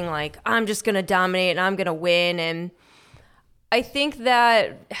thinking like, I'm just going to dominate and I'm going to win. And I think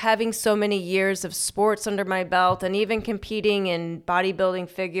that having so many years of sports under my belt and even competing in bodybuilding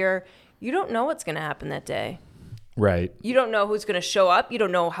figure, you don't know what's going to happen that day. Right. You don't know who's going to show up. You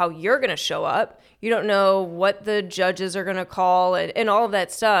don't know how you're going to show up. You don't know what the judges are going to call and all of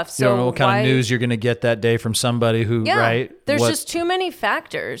that stuff. So you don't know what kind of news you're going to get that day from somebody who, right? There's just too many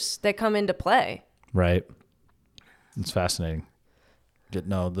factors that come into play. Right. It's fascinating.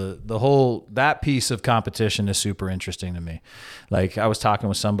 No, the whole, that piece of competition is super interesting to me. Like I was talking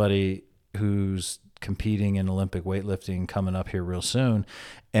with somebody who's competing in Olympic weightlifting coming up here real soon.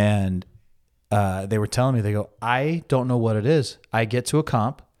 And they were telling me, they go, I don't know what it is. I get to a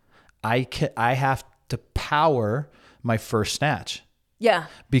comp. I have to power my first snatch. Yeah.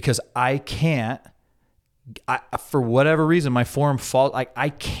 Because I can't, for whatever reason, my form falls. I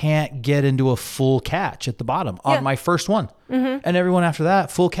can't get into a full catch at the bottom on my first one. Mm-hmm. And everyone after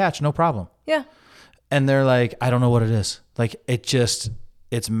that, full catch, no problem. Yeah. And they're like, I don't know what it is. Like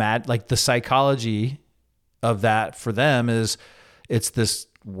it's mad. Like the psychology of that for them is it's this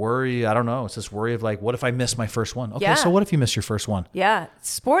worry. I don't know. It's this worry of like, what if I miss my first one? Okay. So what if you miss your first one? Yeah.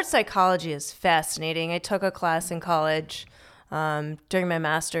 Sports psychology is fascinating. I took a class in college during my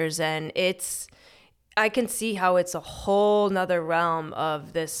master's, and I can see how it's a whole nother realm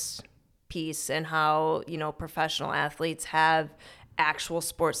of this piece, and how, professional athletes have actual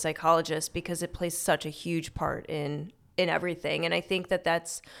sports psychologists, because it plays such a huge part in everything. And I think that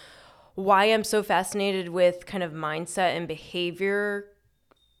that's why I'm so fascinated with kind of mindset and behavior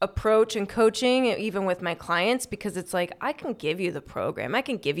approach and coaching, even with my clients, because it's like, I can give you the program, I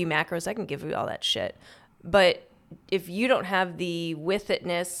can give you macros, I can give you all that shit. But if you don't have the with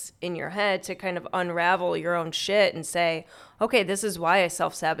itness in your head to kind of unravel your own shit and say, okay, this is why I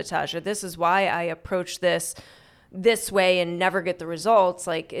self-sabotage, or this is why I approach this way and never get the results,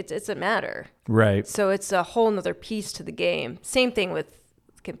 like it doesn't matter. Right. So it's a whole nother piece to the game. Same thing with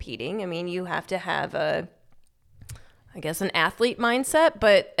competing. I mean, you have to have an athlete mindset,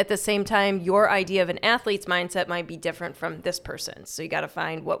 but at the same time, your idea of an athlete's mindset might be different from this person. So you got to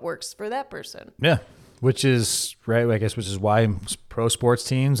find what works for that person. Yeah. Which is right, I guess, which is why pro sports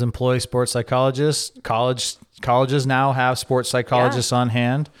teams employ sports psychologists. Colleges now have sports psychologists on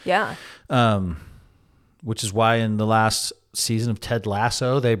hand. Yeah. Which is why in the last season of Ted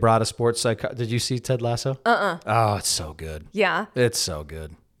Lasso, they brought a sports psychologist. Did you see Ted Lasso? Oh, it's so good. Yeah. It's so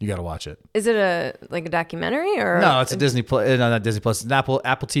good. You got to watch it. Is it a documentary or? No, it's a Disney Plus. No, not Disney Plus. It's an Apple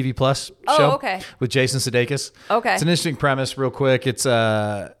TV Plus show. Oh, okay. With Jason Sudeikis. Okay. It's an interesting premise. Real quick, it's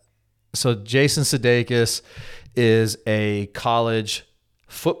so Jason Sudeikis is a college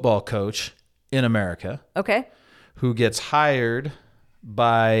football coach in America. Okay. Who gets hired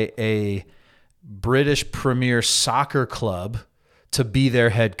by a British Premier Soccer club to be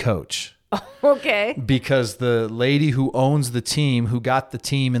their head coach. Okay. Because the lady who owns the team, who got the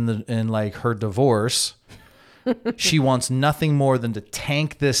team in like her divorce, she wants nothing more than to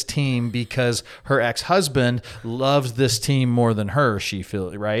tank this team because her ex-husband loves this team more than her. She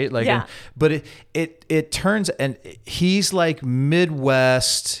feels right, like, yeah. But it turns, and he's like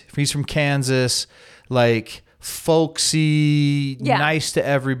Midwest. He's from Kansas, like folksy, nice to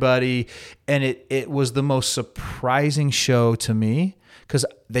everybody. And it was the most surprising show to me because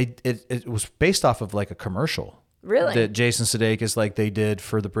it was based off of like a commercial. Really? That Jason Sudeikis like they did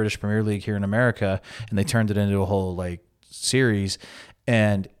for the British Premier League here in America, and they turned it into a whole like series.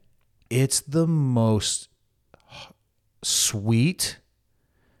 And it's the most sweet,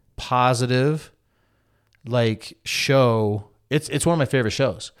 positive like show. It's one of my favorite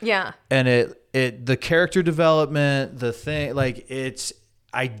shows. Yeah. And the character development, the thing, like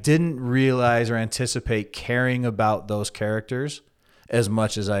I didn't realize or anticipate caring about those characters as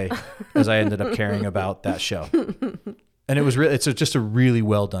much as I ended up caring about that show. And it's just a really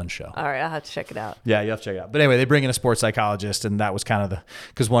well done show. All right, I'll have to check it out. Yeah, you have to check it out. But anyway, they bring in a sports psychologist, and that was kind of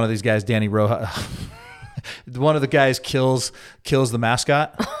because one of these guys, Danny Rojas, one of the guys kills the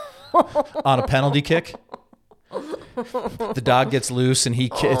mascot on a penalty kick. The dog gets loose, and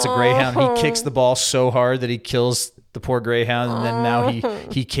it's a greyhound. He kicks the ball so hard that he kills the poor greyhound, and then now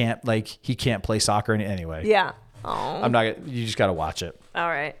he can't play soccer anyway. Yeah. Oh. You just got to watch it. All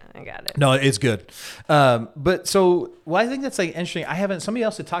right. I got it. No, it's good. But so, I think that's like interesting. Somebody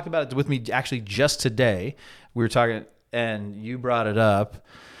else had talked about it with me actually just today. We were talking and you brought it up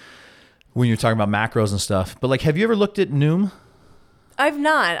when you were talking about macros and stuff. But like, have you ever looked at Noom? I've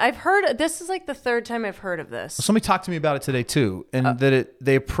not. I've heard, this is like the third time I've heard of this. Somebody talked to me about it today too. And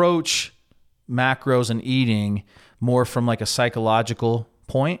they approach macros and eating more from like a psychological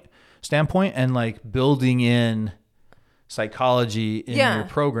standpoint and like building in psychology in your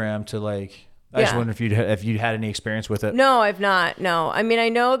program to like, I just wonder if you'd had any experience with it. No, I've not. No. I mean, I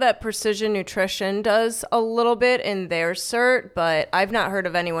know that Precision Nutrition does a little bit in their cert, but I've not heard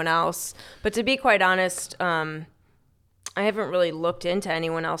of anyone else. But to be quite honest, I haven't really looked into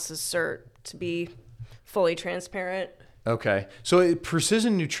anyone else's cert, to be fully transparent. Okay. So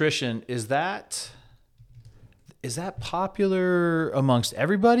Precision Nutrition, is that popular amongst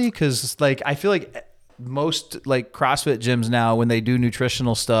everybody? Because like I feel like most like CrossFit gyms now, when they do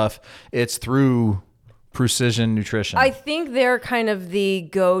nutritional stuff, it's through Precision Nutrition. I think they're kind of the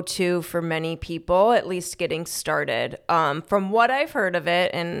go-to for many people, at least getting started. From what I've heard of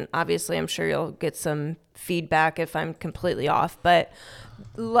it, and obviously I'm sure you'll get some feedback if I'm completely off, but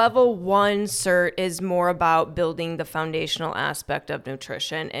level 1 cert is more about building the foundational aspect of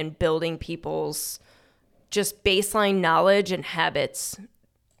nutrition and building people's just baseline knowledge and habits.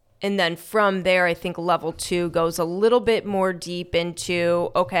 And then from there, I think level 2 goes a little bit more deep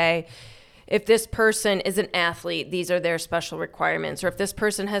into, okay, if this person is an athlete, these are their special requirements. Or if this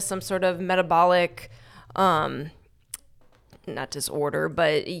person has some sort of metabolic, not disorder,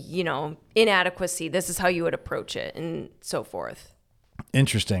 but, inadequacy, this is how you would approach it and so forth.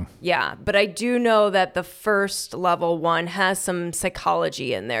 Interesting. Yeah, but I do know that the first level 1 has some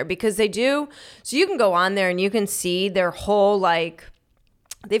psychology in there because they do. So you can go on there and you can see their whole like,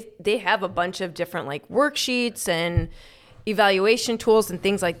 they have a bunch of different like worksheets and evaluation tools and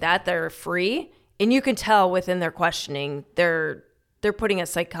things like that are free. And you can tell within their questioning, they're putting a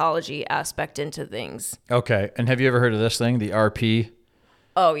psychology aspect into things. Okay. And have you ever heard of this thing, the RP?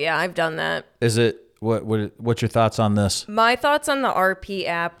 Oh yeah, I've done that. Is it, what's your thoughts on this? My thoughts on the RP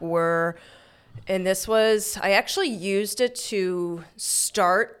app were, and this was, I actually used it to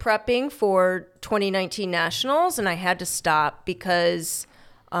start prepping for 2019 Nationals, and I had to stop because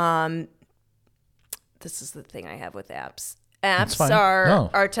this is the thing I have with apps. Apps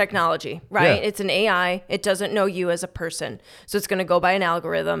are technology, right? Yeah. It's an AI. It doesn't know you as a person. So it's going to go by an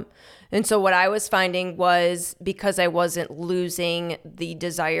algorithm. And so what I was finding was because I wasn't losing the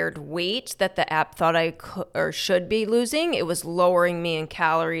desired weight that the app thought I could or should be losing, it was lowering me in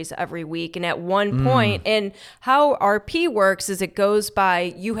calories every week. And at one point, and how RP works is it goes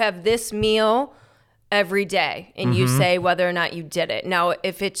by, you have this meal every day, and you say whether or not you did it. Now,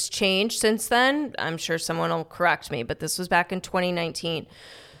 if it's changed since then, I'm sure someone will correct me, but this was back in 2019.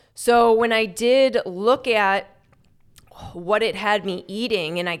 So when I did look at what it had me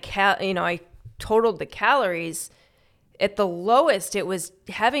eating, and I totaled the calories, at the lowest, it was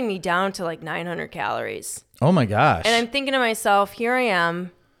having me down to like 900 calories. Oh my gosh. And I'm thinking to myself, here I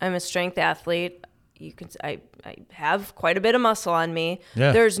am, I'm a strength athlete. I have quite a bit of muscle on me.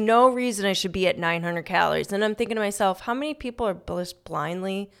 Yeah. There's no reason I should be at 900 calories. And I'm thinking to myself, how many people are just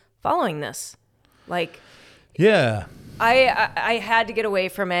blindly following this? Like, yeah, I had to get away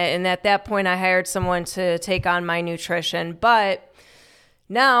from it. And at that point, I hired someone to take on my nutrition. But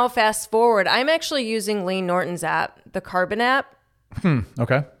now, fast forward, I'm actually using Layne Norton's app, the Carbon app.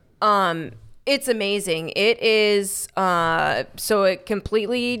 Okay. It's amazing. It is, so it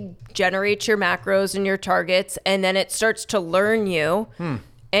completely generates your macros and your targets, and then it starts to learn you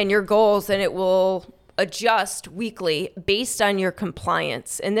and your goals, and it will adjust weekly based on your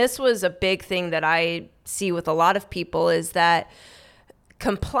compliance. And this was a big thing that I see with a lot of people, is that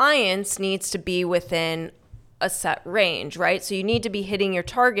compliance needs to be within a set range, right? So you need to be hitting your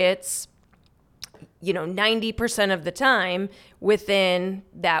targets, 90% of the time within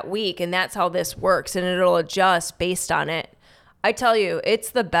that week. And that's how this works. And it'll adjust based on it. I tell you, it's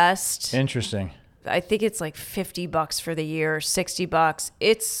the best. Interesting. I think it's like $50 for the year, $60.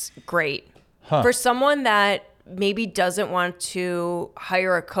 It's great. Huh. For someone that maybe doesn't want to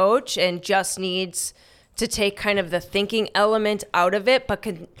hire a coach and just needs to take kind of the thinking element out of it, but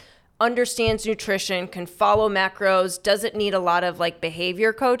understands nutrition, can follow macros, doesn't need a lot of like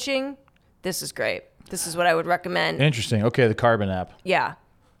behavior coaching, this is great. This is what I would recommend. Interesting. Okay, the Carbon app. Yeah.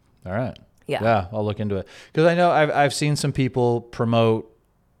 All right. Yeah. I'll look into it. Because I know I've seen some people promote,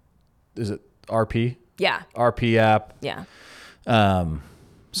 is it RP? Yeah. RP app. Yeah.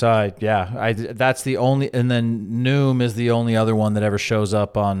 So that's the only, and then Noom is the only other one that ever shows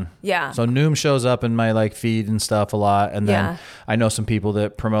up on. Yeah. So Noom shows up in my like feed and stuff a lot. And then I know some people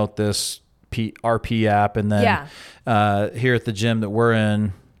that promote this RP app. And then here at the gym that we're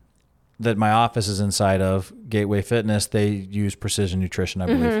in, that my office is inside of, Gateway Fitness, they use Precision Nutrition, I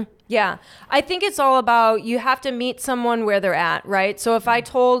believe. Mm-hmm. Yeah. I think it's all about, you have to meet someone where they're at, right? So if I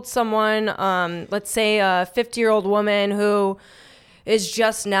told someone, let's say a 50-year-old woman who is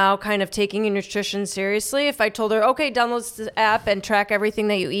just now kind of taking your nutrition seriously, if I told her, okay, download this app and track everything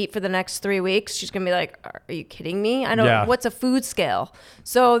that you eat for the next 3 weeks, she's going to be like, are you kidding me? I don't, what's a food scale?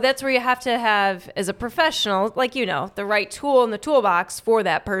 So that's where you have to have, as a professional, like, the right tool in the toolbox for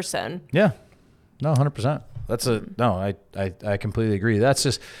that person. Yeah. No, 100%. I completely agree. I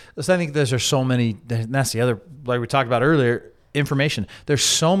think there's so many, that's the other, like we talked about earlier, information. There's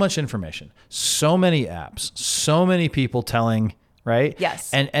so much information, so many apps, so many people telling, right?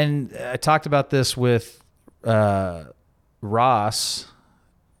 Yes. And I talked about this with Ross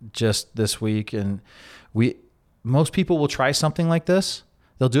just this week, and most people will try something like this.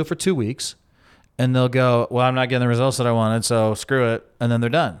 They'll do it for 2 weeks, and they'll go, well, I'm not getting the results that I wanted, so screw it, and then they're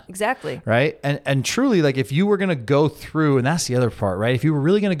done. Exactly. Right? And truly, like, if you were going to go through, and that's the other part, right? If you were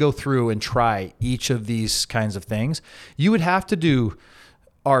really going to go through and try each of these kinds of things, you would have to do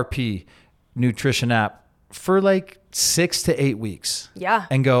RP, nutrition app, for like 6 to 8 weeks. Yeah.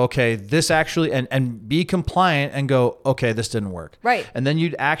 And go, okay, this actually, and be compliant and go, okay, this didn't work. Right. And then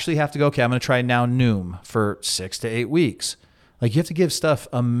you'd actually have to go, okay, I'm going to try now Noom for 6 to 8 weeks. Like, you have to give stuff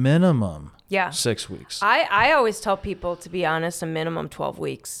a minimum 6 weeks. I always tell people, to be honest, a minimum 12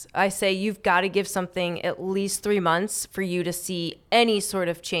 weeks. I say you've got to give something at least 3 months for you to see any sort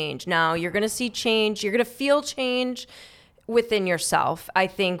of change. Now, you're going to see change. You're going to feel change within yourself. I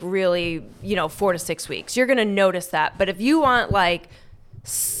think really, 4 to 6 weeks. You're going to notice that. But if you want like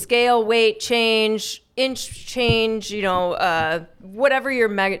scale weight change, inch change, whatever your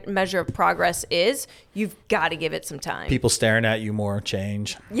measure of progress is, you've got to give it some time. People staring at you more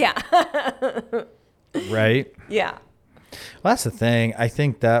change. Yeah. Right? Yeah. Well, that's the thing. I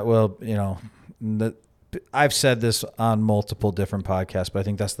think that will, I've said this on multiple different podcasts, but I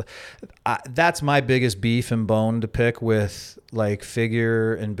think that's my biggest beef and bone to pick with like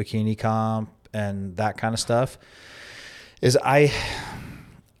figure and bikini comp and that kind of stuff is I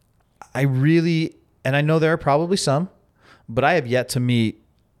really, and I know there are probably some, but I have yet to meet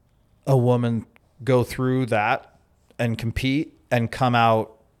a woman go through that and compete and come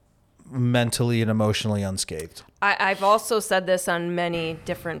out mentally and emotionally unscathed. I've also said this on many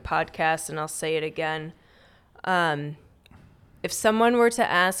different podcasts, and I'll say it again. If someone were to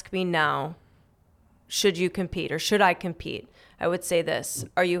ask me now, should you compete or should I compete? I would say this.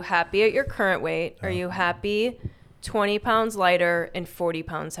 Are you happy at your current weight? Are you happy 20 pounds lighter and 40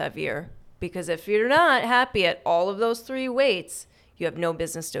 pounds heavier? Because if you're not happy at all of those 3 weights, you have no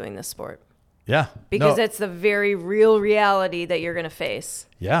business doing this sport. Yeah. Because it's the very real reality that you're going to face.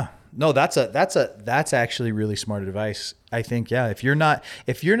 Yeah. No, that's actually really smart advice. I think, if you're not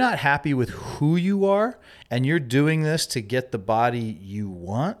happy with who you are and you're doing this to get the body you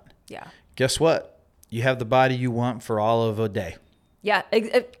want, guess what? You have the body you want for all of a day. Yeah,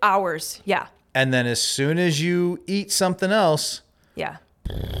 hours. Yeah. And then as soon as you eat something else. Yeah.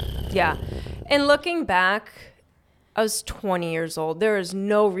 Yeah. And looking back, I was 20 years old. There is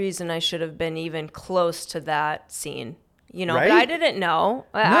no reason I should have been even close to that scene. Right? But I didn't know.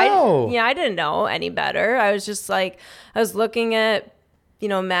 No. I didn't know any better. I was just like, I was looking at,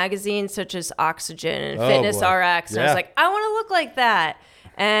 magazines such as Oxygen and Fitness RX. And I was like, I want to look like that.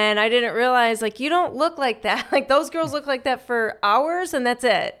 And I didn't realize, like, you don't look like that. Like, those girls look like that for hours and that's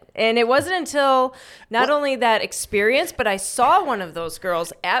it. And it wasn't until not only that experience, but I saw one of those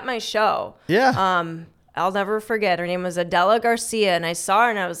girls at my show. Yeah. I'll never forget. Her name was Adela Garcia. And I saw her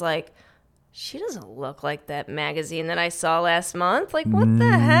and I was like, she doesn't look like that magazine that I saw last month. Like, what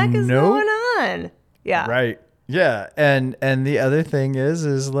the heck is going on? Yeah. Right. Yeah. And the other thing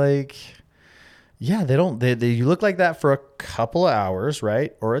is like, yeah, they you look like that for a couple of hours,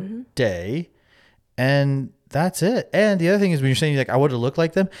 right? Or a day. And that's it. And the other thing is when you're saying like, I would have looked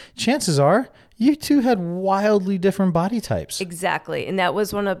like them, chances are you two had wildly different body types. Exactly. And that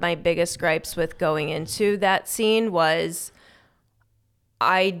was one of my biggest gripes with going into that scene was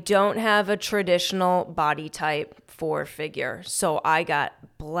I don't have a traditional body type for figure. So I got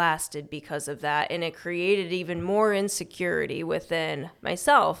blasted because of that. And it created even more insecurity within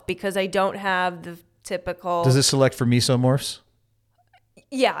myself because I don't have the typical... Does it select for mesomorphs?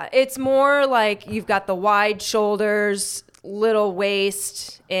 Yeah, it's more like you've got the wide shoulders, little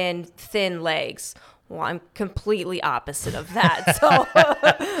waist, and thin legs. Well, I'm completely opposite of that. So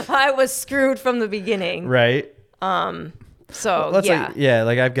I was screwed from the beginning. Right. So well, yeah.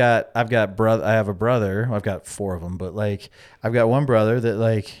 Like I've got brother. I have a brother. I've got 4 of them, but like I've got one brother that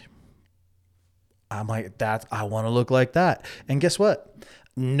like I'm like that. I want to look like that. And guess what?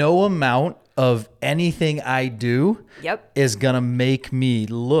 No amount of anything I do is gonna make me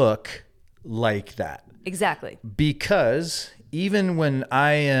look like that. Exactly. Because even when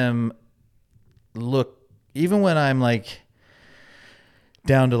I'm like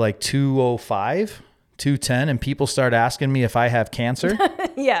down to like 205. 210 and people start asking me if I have cancer.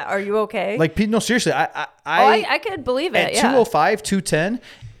 Yeah. Are you okay? Like, no, seriously, I could believe it. At 205, 210,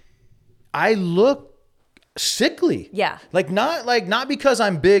 I look sickly. Yeah. Not because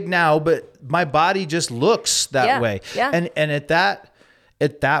I'm big now, but my body just looks that way. Yeah. And at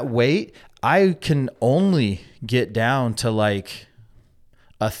that weight, I can only get down to like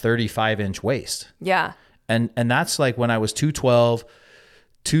a 35-inch waist. Yeah. And that's like when I was 212,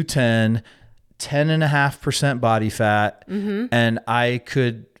 210, 10.5% body fat, and I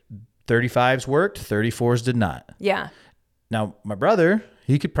could 35s worked, 34s did not. Yeah. Now my brother,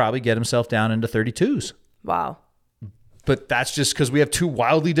 he could probably get himself down into 32s. Wow. But that's just because we have 2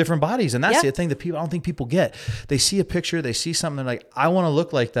 wildly different bodies, and that's the thing that I don't think people get. They see a picture, they see something, they're like, I want to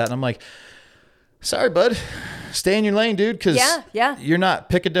look like that, and I'm like, sorry, bud. Stay in your lane, dude, because you're not.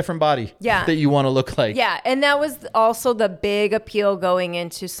 Pick a different body that you want to look like. Yeah, and that was also the big appeal going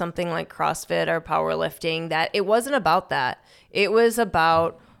into something like CrossFit or powerlifting, that it wasn't about that. It was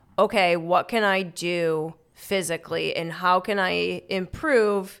about, okay, what can I do physically and how can I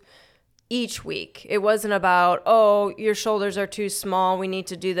improve each week? It wasn't about, oh, your shoulders are too small, we need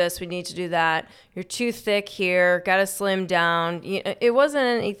to do this, we need to do that. You're too thick here, got to slim down. It wasn't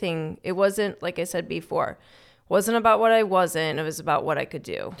anything. It wasn't, like I said before, wasn't about what I wasn't. It was about what I could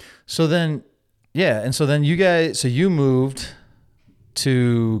do. So then, and so then you moved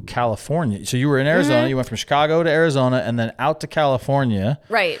to California. So you were in Arizona. You went from Chicago to Arizona and then out to California.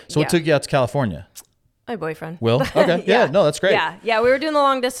 Right. So what took you out to California? My boyfriend. Will? Okay. Yeah. No, that's great. Yeah. We were doing the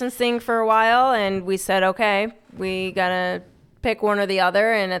long distance thing for a while and we said, okay, we got to pick one or the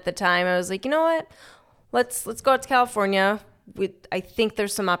other. And at the time I was like, you know what? Let's go out to California. I think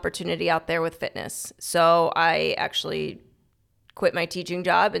there's some opportunity out there with fitness. So I actually quit my teaching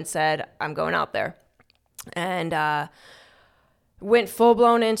job and said, I'm going out there. And went full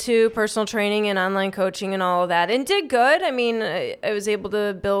blown into personal training and online coaching and all of that and did good. I mean, I was able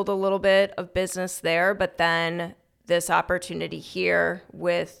to build a little bit of business there, but then this opportunity here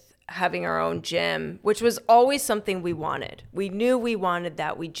with having our own gym, which was always something we wanted. We knew we wanted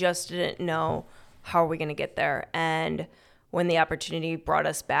that. We just didn't know how are we going to get there. And when the opportunity brought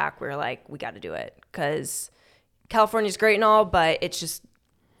us back, we were like, we got to do it because California's great and all, but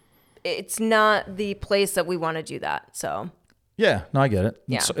it's not the place that we want to do that. So yeah, no, I get it.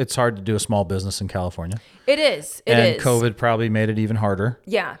 Yeah. It's hard to do a small business in California. It is. And COVID probably made it even harder.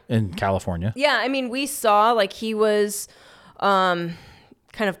 Yeah. In California. Yeah. I mean, we saw like he was kind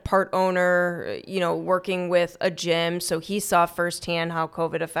of part owner, working with a gym. So he saw firsthand how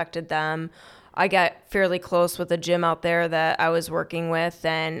COVID affected them. I got fairly close with a gym out there that I was working with.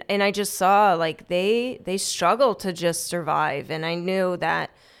 And I just saw like they struggle to just survive. And I knew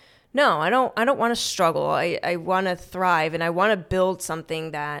that, no, I don't want to struggle. I want to thrive and I want to build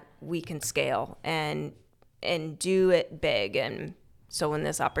something that we can scale and do it big. And so when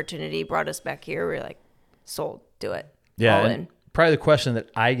this opportunity brought us back here, we were like, sold, do it. Yeah. All in. Probably the question that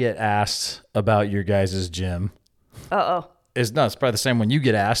I get asked about your guys' gym it's probably the same one you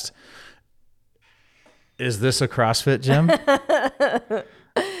get asked. Is this a CrossFit gym?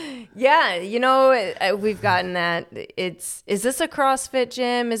 Yeah, we've gotten that. Is this a CrossFit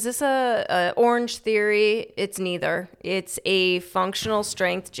gym? Is this a Orange Theory? It's neither. It's a functional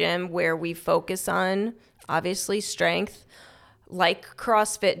strength gym where we focus on, obviously, strength like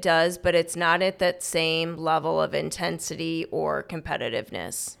CrossFit does, but it's not at that same level of intensity or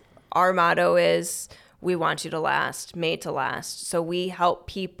competitiveness. Our motto is, we want you to last, made to last. So we help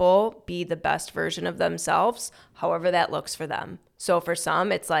people be the best version of themselves, however that looks for them. So for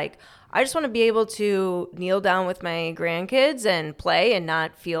some, it's like, I just want to be able to kneel down with my grandkids and play and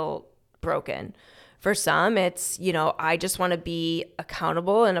not feel broken. For some, it's, I just want to be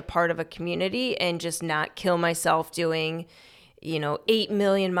accountable and a part of a community and just not kill myself doing 8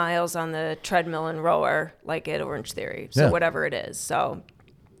 million miles on the treadmill and rower like at Orange Theory. So whatever it is. So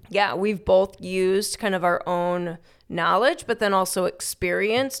yeah, we've both used kind of our own knowledge, but then also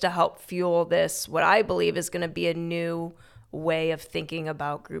experience to help fuel this, what I believe is going to be a new way of thinking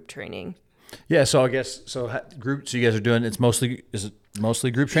about group training. Yeah. So I guess, group, so you guys are doing, is it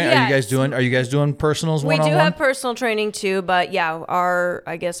mostly group training? Yes. Are you guys doing personals one-on-one? We do have personal training too, but yeah, our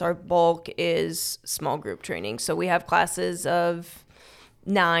bulk is small group training. So we have classes of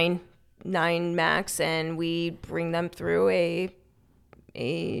nine max, and we bring them through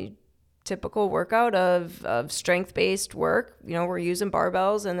a typical workout of strength-based work. We're using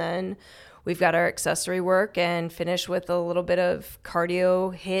barbells, and then we've got our accessory work and finish with a little bit of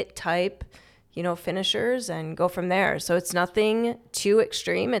cardio hit type, finishers, and go from there. So it's nothing too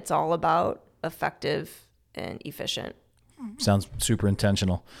extreme. It's all about effective and efficient. Sounds super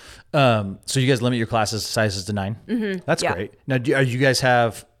intentional. So you guys limit your classes sizes to 9? Mm-hmm. That's great. Now, you guys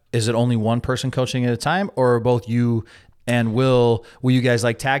is it only one person coaching at a time, or both you and will you guys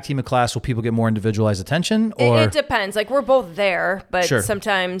like tag team a class? Will people get more individualized attention? Or it depends. Like, we're both there, but sure.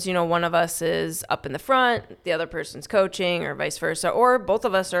 Sometimes, one of us is up in the front, the other person's coaching, or vice versa, or both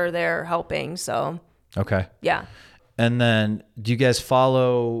of us are there helping. So, okay. Yeah. And then do you guys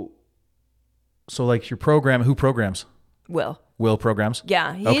follow, so like your program, who programs? Will programs?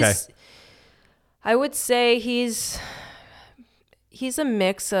 Yeah. I would say he's a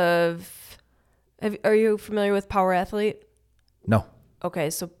mix of, are you familiar with Power Athlete? No. Okay,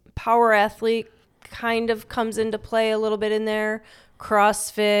 so Power Athlete kind of comes into play a little bit in there.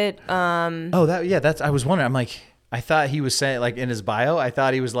 CrossFit. I was wondering. I'm like, I thought he was saying, like, in his bio, I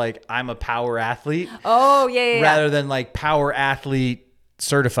thought he was like, I'm a power athlete. Oh, yeah. Rather than like power athlete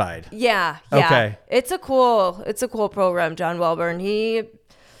certified. Yeah. Okay. It's a cool program, John Welburn.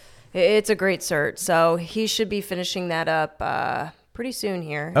 It's a great cert. So he should be finishing that up pretty soon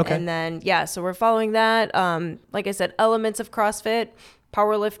here. Okay. And then, so we're following that. Like I said, elements of CrossFit,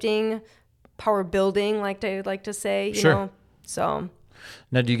 powerlifting, power building, like to say, you know. So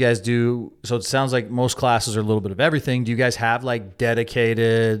now, do you guys so it sounds like most classes are a little bit of everything. Do you guys have like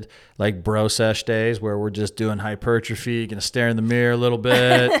dedicated like bro sesh days where we're just doing hypertrophy, gonna stare in the mirror a little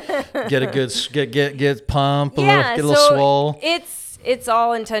bit, get a good, get pump, get a little swole? It's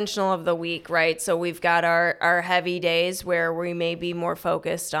all intentional of the week, right? So we've got our heavy days where we may be more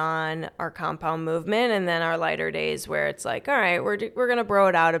focused on our compound movement, and then our lighter days where it's like, all right, we're going to bro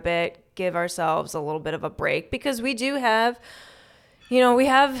it out a bit, give ourselves a little bit of a break, because we do have, we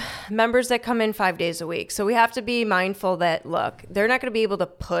have members that come in 5 days a week. So we have to be mindful that, look, they're not going to be able to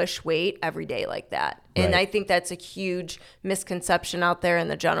push weight every day like that. Right. And I think that's a huge misconception out there in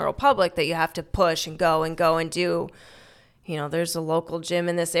the general public, that you have to push and go and do. There's a local gym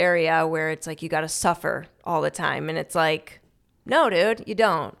in this area where it's like you got to suffer all the time. And it's like, no, dude, you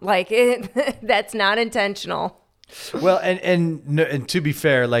don't. Like, that's not intentional. Well, and to be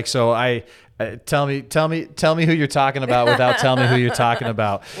fair, like, so tell me who you're talking about without telling me who you're talking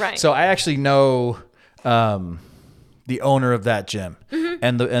about. Right. So I actually know the owner of that gym, mm-hmm.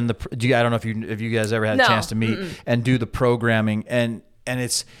 and I don't know if you guys ever had a chance to meet and do the programming, and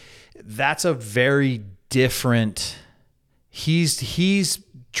that's a very different. He's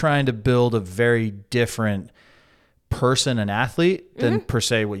trying to build a very different person and athlete than per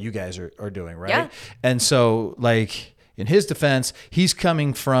se what you guys are doing, right? Yeah. And so, like, in his defense, he's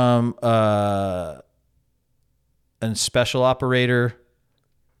coming from a special operator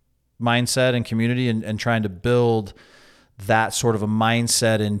mindset and community, and trying to build that sort of a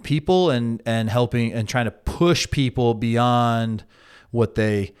mindset in people, and helping and trying to push people beyond what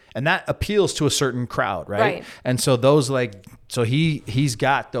and that appeals to a certain crowd, right? And so he's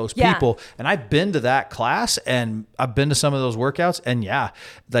got those people, and I've been to that class, and I've been to some of those workouts, and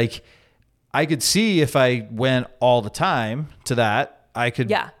like I could see if I went all the time to that, I could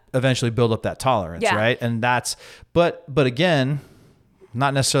eventually build up that tolerance, right? And but again,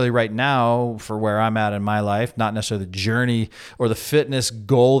 not necessarily right now for where I'm at in my life, not necessarily the journey or the fitness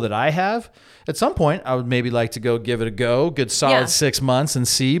goal that I have. At some point, I would maybe like to go give it a go, good solid 6 months and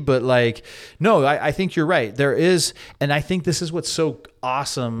see. But like, no, I think you're right. There is, and I think this is what's so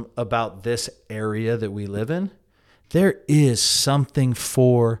awesome about this area that we live in. There is something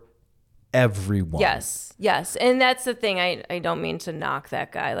for everyone. Yes. And that's the thing. I don't mean to knock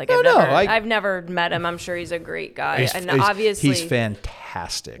that guy. Like, I've never met him. I'm sure he's a great guy. And obviously he's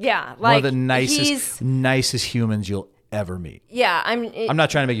fantastic. Yeah. One of the nicest humans you'll ever meet. Yeah. I'm not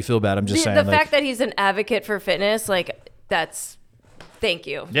trying to make you feel bad. I'm just saying the fact that he's an advocate for fitness, like, that's, thank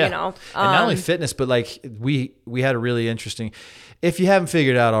you. Yeah. You know? And not only fitness, but like we had a really interesting, if you haven't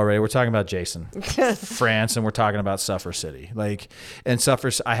figured out already, we're talking about Jason, France, and we're talking about Suffer City. Like, and Suffer,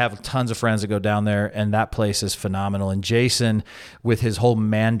 I have tons of friends that go down there, and that place is phenomenal. And Jason, with his whole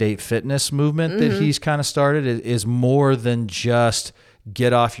mandate fitness movement that he's kind of started, is more than just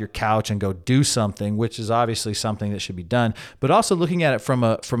get off your couch and go do something, which is obviously something that should be done, but also looking at it from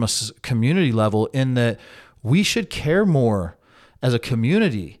a community level, in that we should care more as a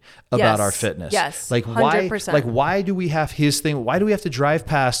community about our fitness. Yes. Like 100%. Why do we have his thing? Why do we have to drive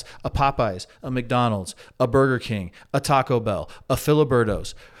past a Popeyes, a McDonald's, a Burger King, a Taco Bell, a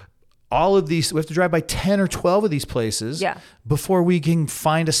Filiberto's? All of these, we have to drive by 10 or 12 of these places before we can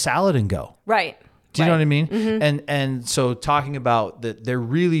find a salad and go. Right. Do you know what I mean? Mm-hmm. And so talking about that, they're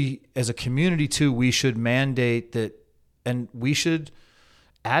really, as a community too, we should mandate that, and we should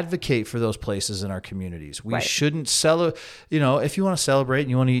advocate for those places in our communities. We shouldn't if you want to celebrate and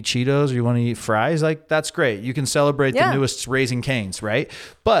you want to eat Cheetos or you want to eat fries, like, that's great. You can celebrate the newest Raising Cane's, right?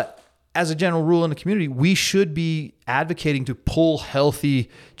 But as a general rule in the community, we should be advocating to pull healthy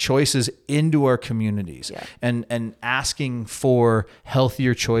choices into our communities and asking for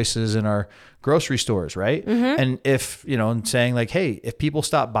healthier choices in our grocery stores, right? Mm-hmm. And if, and saying like, hey, if people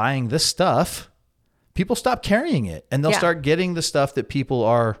stop buying this stuff, people stop carrying it, and they'll start getting the stuff that people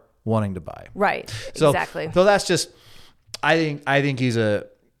are wanting to buy. Right. So, exactly. So that's just, I think he's that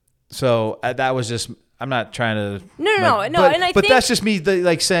was just, I'm not trying to. No. But that's just me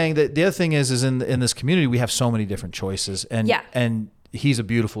saying that the other thing is in this community, we have so many different choices, and he's a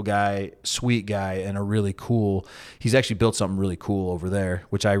beautiful guy, sweet guy, and he's actually built something really cool over there,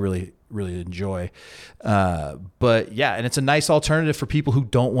 which I really, really enjoy. But yeah, and it's a nice alternative for people who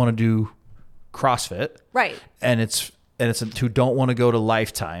don't want to do CrossFit, right? And it's who don't want to go to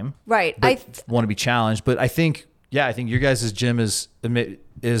Lifetime, right? But want to be challenged. But I think your guys' gym is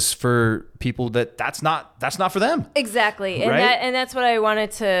for people that's not for them. Exactly, and that's what I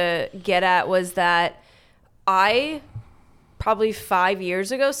wanted to get at, was that I probably 6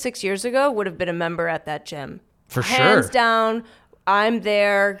 years ago would have been a member at that gym for sure, hands down. I'm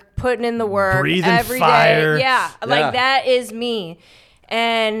there putting in the work, breathing every fire. Day. Yeah, like that is me.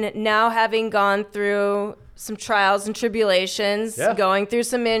 And now, having gone through some trials and tribulations, going through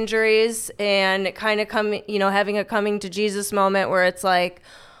some injuries, and kind of having a coming to Jesus moment where it's like,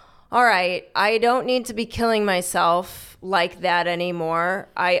 all right, I don't need to be killing myself like that anymore.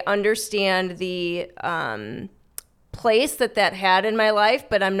 I understand the place that had in my life,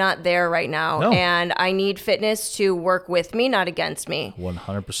 but I'm not there right now. No. And I need fitness to work with me, not against me.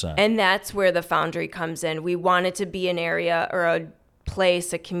 100%. And that's where the Foundry comes in. We want it to be an area or a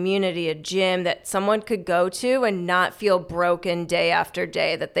place, a community, a gym that someone could go to and not feel broken day after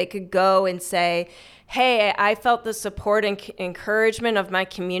day, that they could go and say, hey, I felt the support and encouragement of my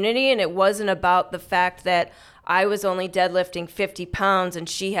community, and it wasn't about the fact that I was only deadlifting 50 pounds and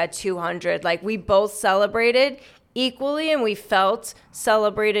she had 200. Like, we both celebrated equally, and we felt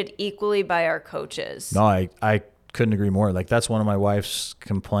celebrated equally by our coaches. No, I couldn't agree more. Like, that's one of my wife's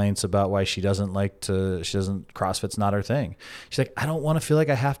complaints about why she doesn't CrossFit's not her thing. She's like, I don't want to feel like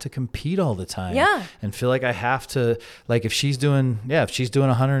I have to compete all the time. Yeah. And feel like I have to, like, if she's doing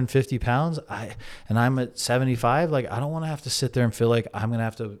 150 pounds, and I'm at 75, like, I don't want to have to sit there and feel like I'm going to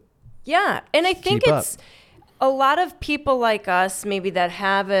have to. Yeah. And I think it's a lot of people like us, maybe that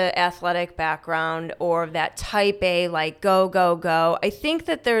have an athletic background or that type A, like go, go, go. I think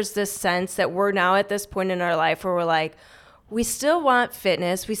that there's this sense that we're now at this point in our life where we're like, we still want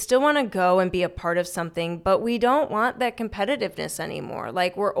fitness. We still want to go and be a part of something, but we don't want that competitiveness anymore.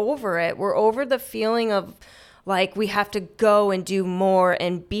 Like, we're over it. We're over the feeling of like we have to go and do more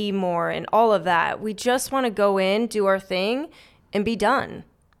and be more and all of that. We just want to go in, do our thing, and be done.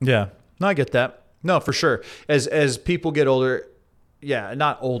 Yeah. No, I get that. No, for sure. As people get older,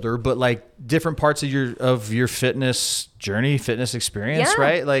 not older, but like different parts of your fitness journey, fitness experience,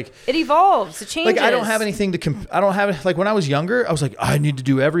 right? Like it evolves, it changes. Like I don't have anything like when I was younger, I was like, I need to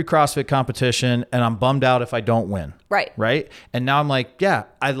do every CrossFit competition and I'm bummed out if I don't win. Right. And now I'm like,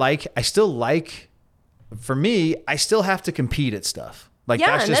 for me, I still have to compete at stuff. Like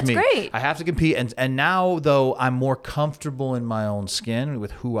that's just me. Great. I have to compete. And now though I'm more comfortable in my own skin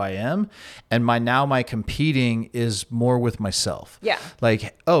with who I am. And my competing is more with myself. Yeah.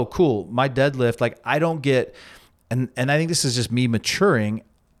 Like, oh, cool. My deadlift, like I don't get, and I think this is just me maturing.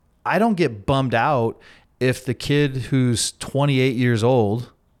 I don't get bummed out if the kid who's 28 years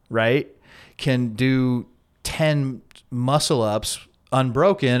old, right, can do 10 muscle ups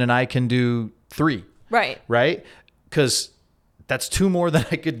unbroken and I can do 3. Right. Because that's 2 more than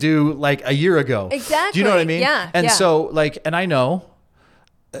I could do like a year ago. Exactly. Do you know what I mean? Yeah. And so like, and I know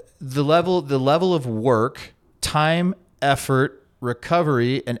the level of work, time, effort,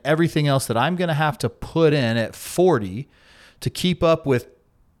 recovery, and everything else that I'm going to have to put in at 40 to keep up with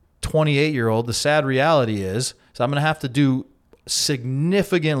 28-year-old. The sad reality is, I'm going to have to do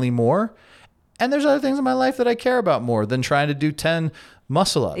significantly more. And there's other things in my life that I care about more than trying to do 10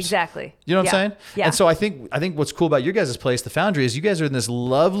 muscle ups. Exactly. You know what I'm saying? Yeah. And so I think what's cool about your guys' place, the Foundry, is you guys are in this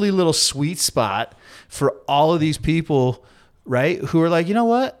lovely little sweet spot for all of these people, right? Who are like, you know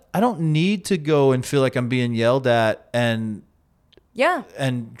what? I don't need to go and feel like I'm being yelled at and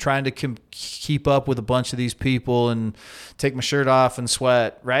trying to keep up with a bunch of these people and take my shirt off and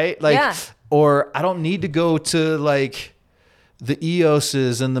sweat, right? Like, or I don't need to go to like the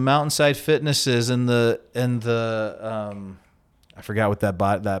EOS's and the Mountainside Fitnesses and the I forgot what that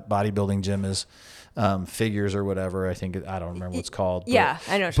bodybuilding gym is, Figures or whatever. I don't remember what it's called. Yeah,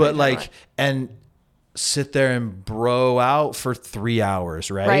 I know. But like, and sit there and bro out for 3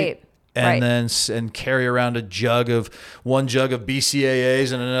 hours, right? Right. And then carry around one jug of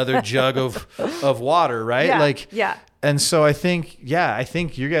BCAAs and another jug of water, right? Yeah. Like, yeah. And so I think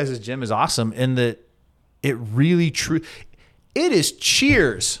your guys' gym is awesome in that it really it is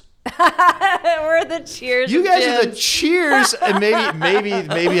cheers. We're the cheers. You guys are the cheers, and maybe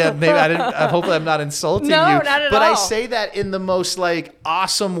I didn't. Hopefully, I'm not insulting you. No, not at all. But I say that in the most like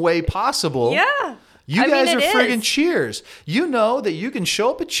awesome way possible. Yeah. You guys are friggin' cheers. You know that you can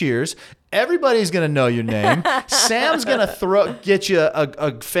show up at Cheers. Everybody's going to know your name. Sam's going to get you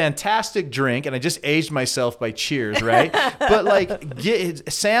a fantastic drink. And I just aged myself by Cheers, right? But like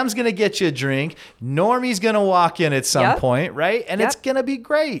Sam's going to get you a drink. Normie's going to walk in at some point, right? And it's going to be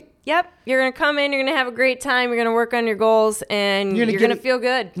great. Yep. You're going to come in. You're going to have a great time. You're going to work on your goals and you're going to feel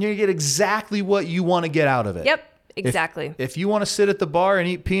good. You're going to get exactly what you want to get out of it. Yep. Exactly. If you want to sit at the bar and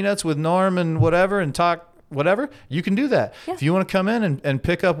eat peanuts with Norm and whatever and talk whatever, you can do that. Yeah. If you want to come in and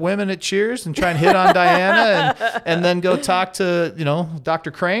pick up women at Cheers and try and hit on Diana and then go talk to,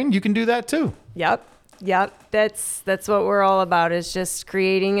 Dr. Crane, you can do that too. Yep. That's what we're all about, is just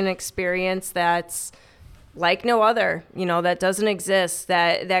creating an experience that's like no other, that doesn't exist,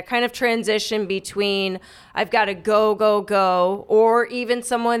 that kind of transition between I've got to go, or even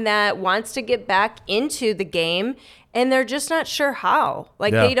someone that wants to get back into the game and they're just not sure how.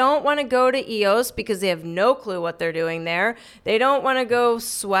 Like they don't want to go to EOS because they have no clue what they're doing there. They don't want to go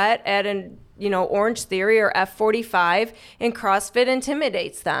sweat at an, Orange Theory or F45, and CrossFit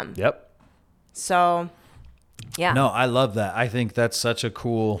intimidates them. Yep. So, yeah. No, I love that. I think that's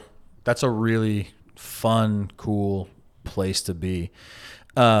that's a really fun, cool place to be.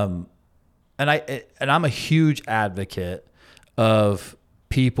 And I'm a huge advocate of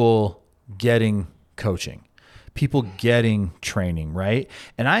people getting coaching, people getting training, right?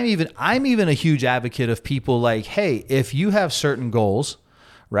 And I'm even a huge advocate of people like, hey, if you have certain goals,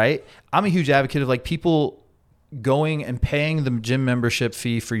 right? I'm a huge advocate of like people going and paying the gym membership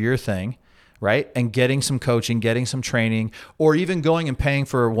fee for your thing, right? And getting some coaching, getting some training, or even going and paying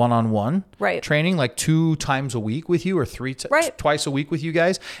for one-on-one training, like 2 times a week with you, or twice a week with you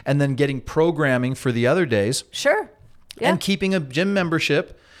guys, and then getting programming for the other days. Sure. Yeah. And keeping a gym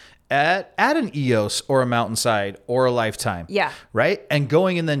membership at an EOS or a Mountainside or a Lifetime. Yeah. Right? And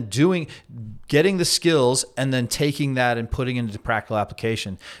going and then getting the skills and then taking that and putting it into practical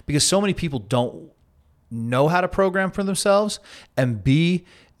application. Because so many people don't know how to program for themselves, and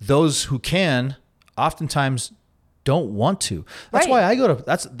those who can oftentimes don't want to. That's why I go to,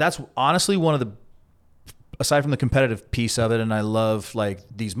 that's honestly one of the, aside from the competitive piece of it, and I love like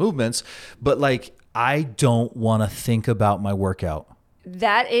these movements, but like I don't want to think about my workout.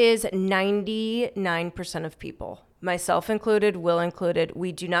 That is 99% of people, myself included, Will included.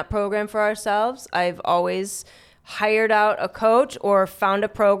 We do not program for ourselves. I've always hired out a coach or found a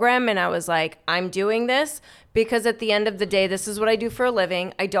program and I was like, I'm doing this because at the end of the day, this is what I do for a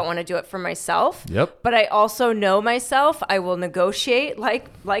living. I don't want to do it for myself. Yep. But I also know myself. I will negotiate like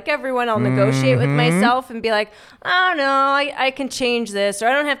everyone. I'll negotiate with myself and be like, I don't know, I can change this, or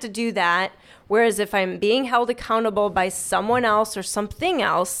I don't have to do that. Whereas if I'm being held accountable by someone else or something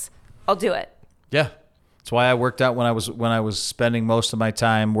else, I'll do it. Yeah. That's why I worked out when I was spending most of my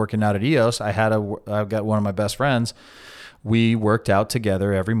time working out at EOS. I've got one of my best friends. We worked out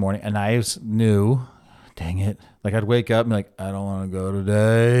together every morning, and I knew, dang it, like I'd wake up and be like, I don't want to go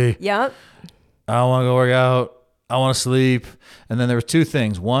today. Yep. I don't want to go work out. I want to sleep. And then there were two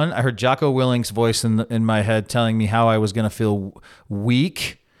things. One, I heard Jocko Willing's voice in my head telling me how I was going to feel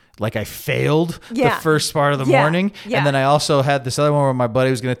weak, like I failed the first part of the morning. Yeah. And then I also had this other one where my buddy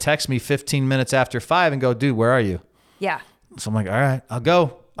was going to text me 15 minutes after 5 and go, dude, where are you? Yeah. So I'm like, all right, I'll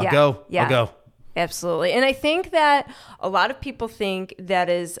go. I'll go. Absolutely. And I think that a lot of people think that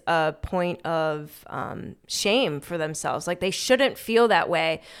is a point of shame for themselves. Like they shouldn't feel that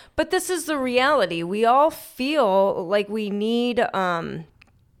way. But this is the reality. We all feel like we need...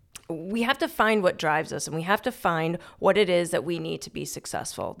 we have to find what drives us, and we have to find what it is that we need to be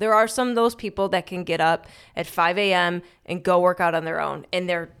successful. There are some of those people that can get up at 5 a.m. and go work out on their own, and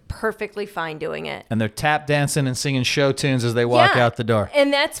they're perfectly fine doing it. And they're tap dancing and singing show tunes as they walk out the door.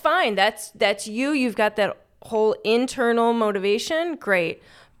 And that's fine. That's you. You've got that whole internal motivation. Great.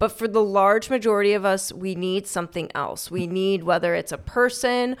 But for the large majority of us, we need something else. We need, whether it's a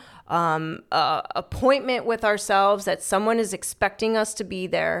person, appointment with ourselves, that someone is expecting us to be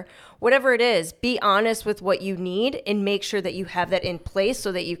there, whatever it is, be honest with what you need and make sure that you have that in place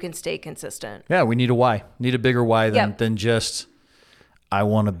so that you can stay consistent. Yeah, we need a why. Need a bigger why than just, I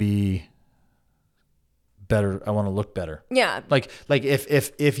want to be better. I want to look better. Yeah. Like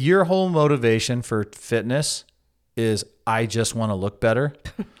if your whole motivation for fitness is I just want to look better,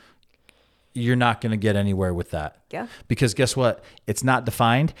 you're not going to get anywhere with that. Yeah. Because guess what? It's not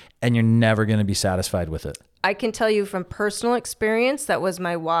defined and you're never going to be satisfied with it. I can tell you from personal experience, that was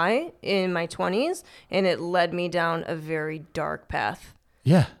my why in my 20s, and it led me down a very dark path.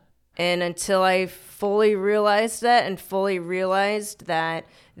 Yeah. And until I fully realized that and fully realized that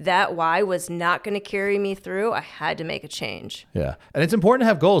why was not going to carry me through, I had to make a change. Yeah. And it's important to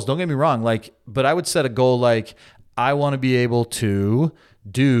have goals. Don't get me wrong. But I would set a goal like, I want to be able to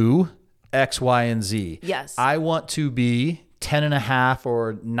do X, Y, and Z. Yes. I want to be 10.5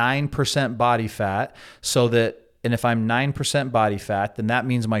 or 9% body fat so that, and if I'm 9% body fat, then that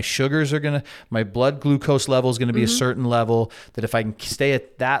means my sugars are my blood glucose level is going to be a certain level, that if I can stay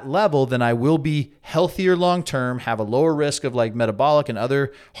at that level, then I will be healthier long-term, have a lower risk of like metabolic and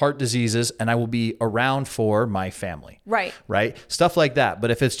other heart diseases, and I will be around for my family. Right. Right. Stuff like that.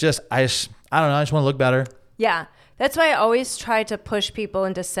 But if it's just, I don't know, I just want to look better. Yeah. That's why I always try to push people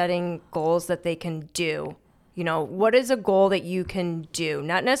into setting goals that they can do. You know, what is a goal that you can do?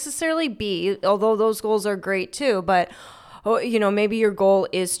 Not necessarily be, although those goals are great too, but, you know, maybe your goal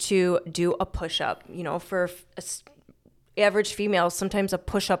is to do a push-up. You know, for average females, sometimes a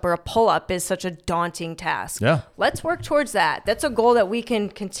push-up or a pull-up is such a daunting task. Yeah. Let's work towards that. That's a goal that we can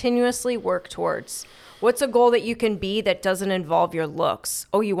continuously work towards. What's a goal that you can be that doesn't involve your looks?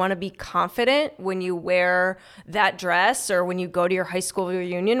 Oh, you want to be confident when you wear that dress or when you go to your high school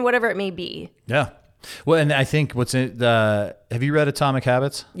reunion, whatever it may be. Yeah. Well, and I think have you read Atomic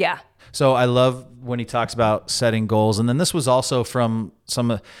Habits? Yeah. So I love when he talks about setting goals. And then this was also from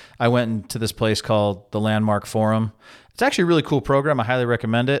I went into this place called the Landmark Forum. It's actually a really cool program. I highly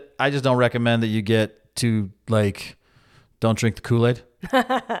recommend it. I just don't recommend that you get to don't drink the Kool-Aid.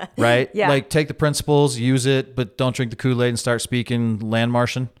 Right? Yeah. Like take the principles, use it, but don't drink the Kool-Aid and start speaking land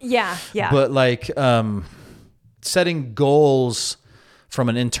Martian. Yeah. Yeah. But setting goals from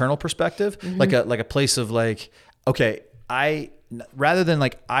an internal perspective, like a place of okay, rather than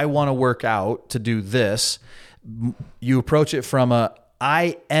I want to work out to do this, you approach it from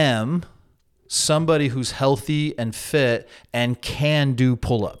I am somebody who's healthy and fit and can do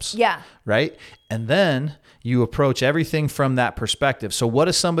pull-ups. Yeah. Right? And then you approach everything from that perspective. So what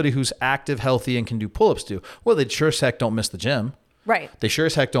does somebody who's active, healthy, and can do pull-ups do? Well, they sure as heck don't miss the gym. Right. They sure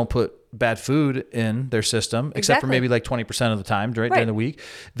as heck don't put bad food in their system, except for maybe 20% of the time during the week.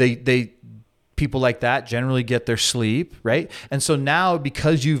 They people like that generally get their sleep, right? And so now,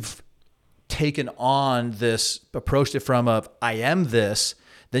 because you've taken on this, approached it from I am this,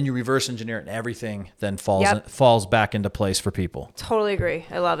 then you reverse engineer it and everything then falls back into place for people. Totally agree.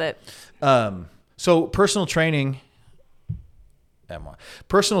 I love it. So personal training,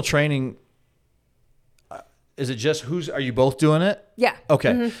 is it just are you both doing it? Yeah.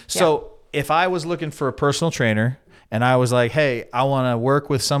 Okay. Mm-hmm. So if I was looking for a personal trainer and I was like, hey, I want to work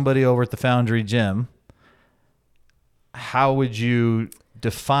with somebody over at the Foundry Gym, how would you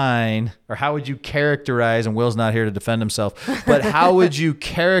define, or how would you characterize, and Will's not here to defend himself, but how would you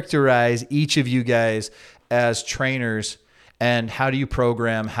characterize each of you guys as trainers, and how do you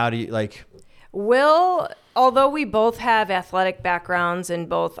program? How do you Will, although we both have athletic backgrounds in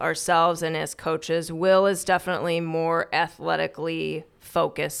both ourselves and as coaches, Will is definitely more athletically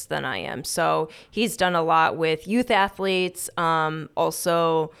focused than I am. So he's done a lot with youth athletes,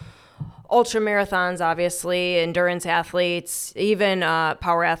 also ultra marathons, obviously, endurance athletes, even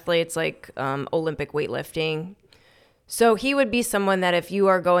power athletes like Olympic weightlifting. So he would be someone that if you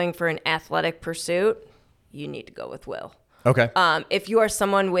are going for an athletic pursuit, you need to go with Will. Okay. If you are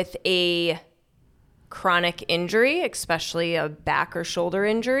someone with a chronic injury, especially a back or shoulder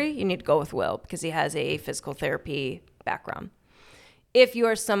injury, you need to go with Will because he has a physical therapy background. If you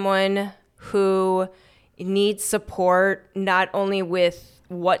are someone who needs support, not only with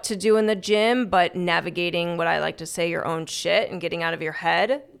what to do in the gym, but navigating what I like to say, your own shit and getting out of your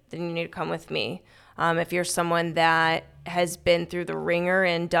head, then you need to come with me. If you're someone that has been through the ringer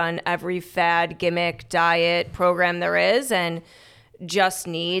and done every fad, gimmick, diet program there is and just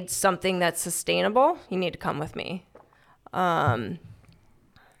needs something that's sustainable, you need to come with me.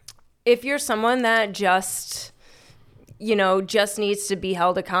 If you're someone that just needs to be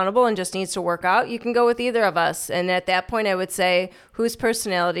held accountable and just needs to work out, you can go with either of us. And at that point, I would say, whose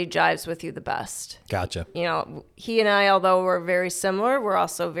personality jives with you the best? Gotcha. He and I, although we're very similar, we're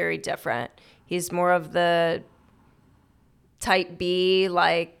also very different. He's more of the type B,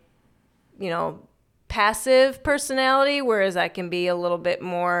 passive personality, whereas I can be a little bit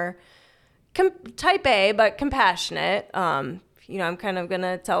more type A, but compassionate. I'm kind of going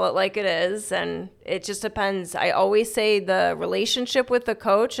to tell it like it is, and it just depends. I always say the relationship with the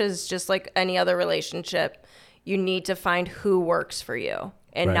coach is just like any other relationship. You need to find who works for you,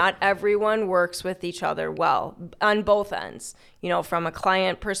 and not everyone works with each other well on both ends, from a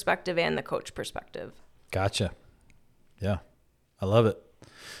client perspective and the coach perspective. Gotcha. Yeah, I love it.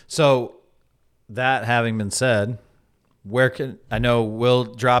 So that having been said, I know Will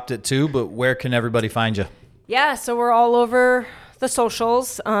dropped it too, but where can everybody find you? Yeah, so we're all over the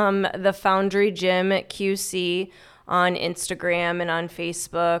socials, the Foundry Gym QC on Instagram and on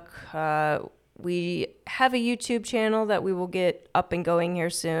Facebook. We have a YouTube channel that we will get up and going here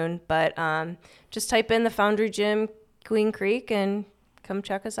soon, but just type in the Foundry Gym Queen Creek and come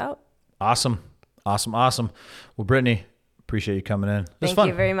check us out. Awesome. Well, Brittany, appreciate you coming in. It was fun. Thank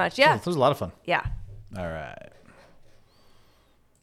you very much. Yeah. It was a lot of fun. Yeah. All right.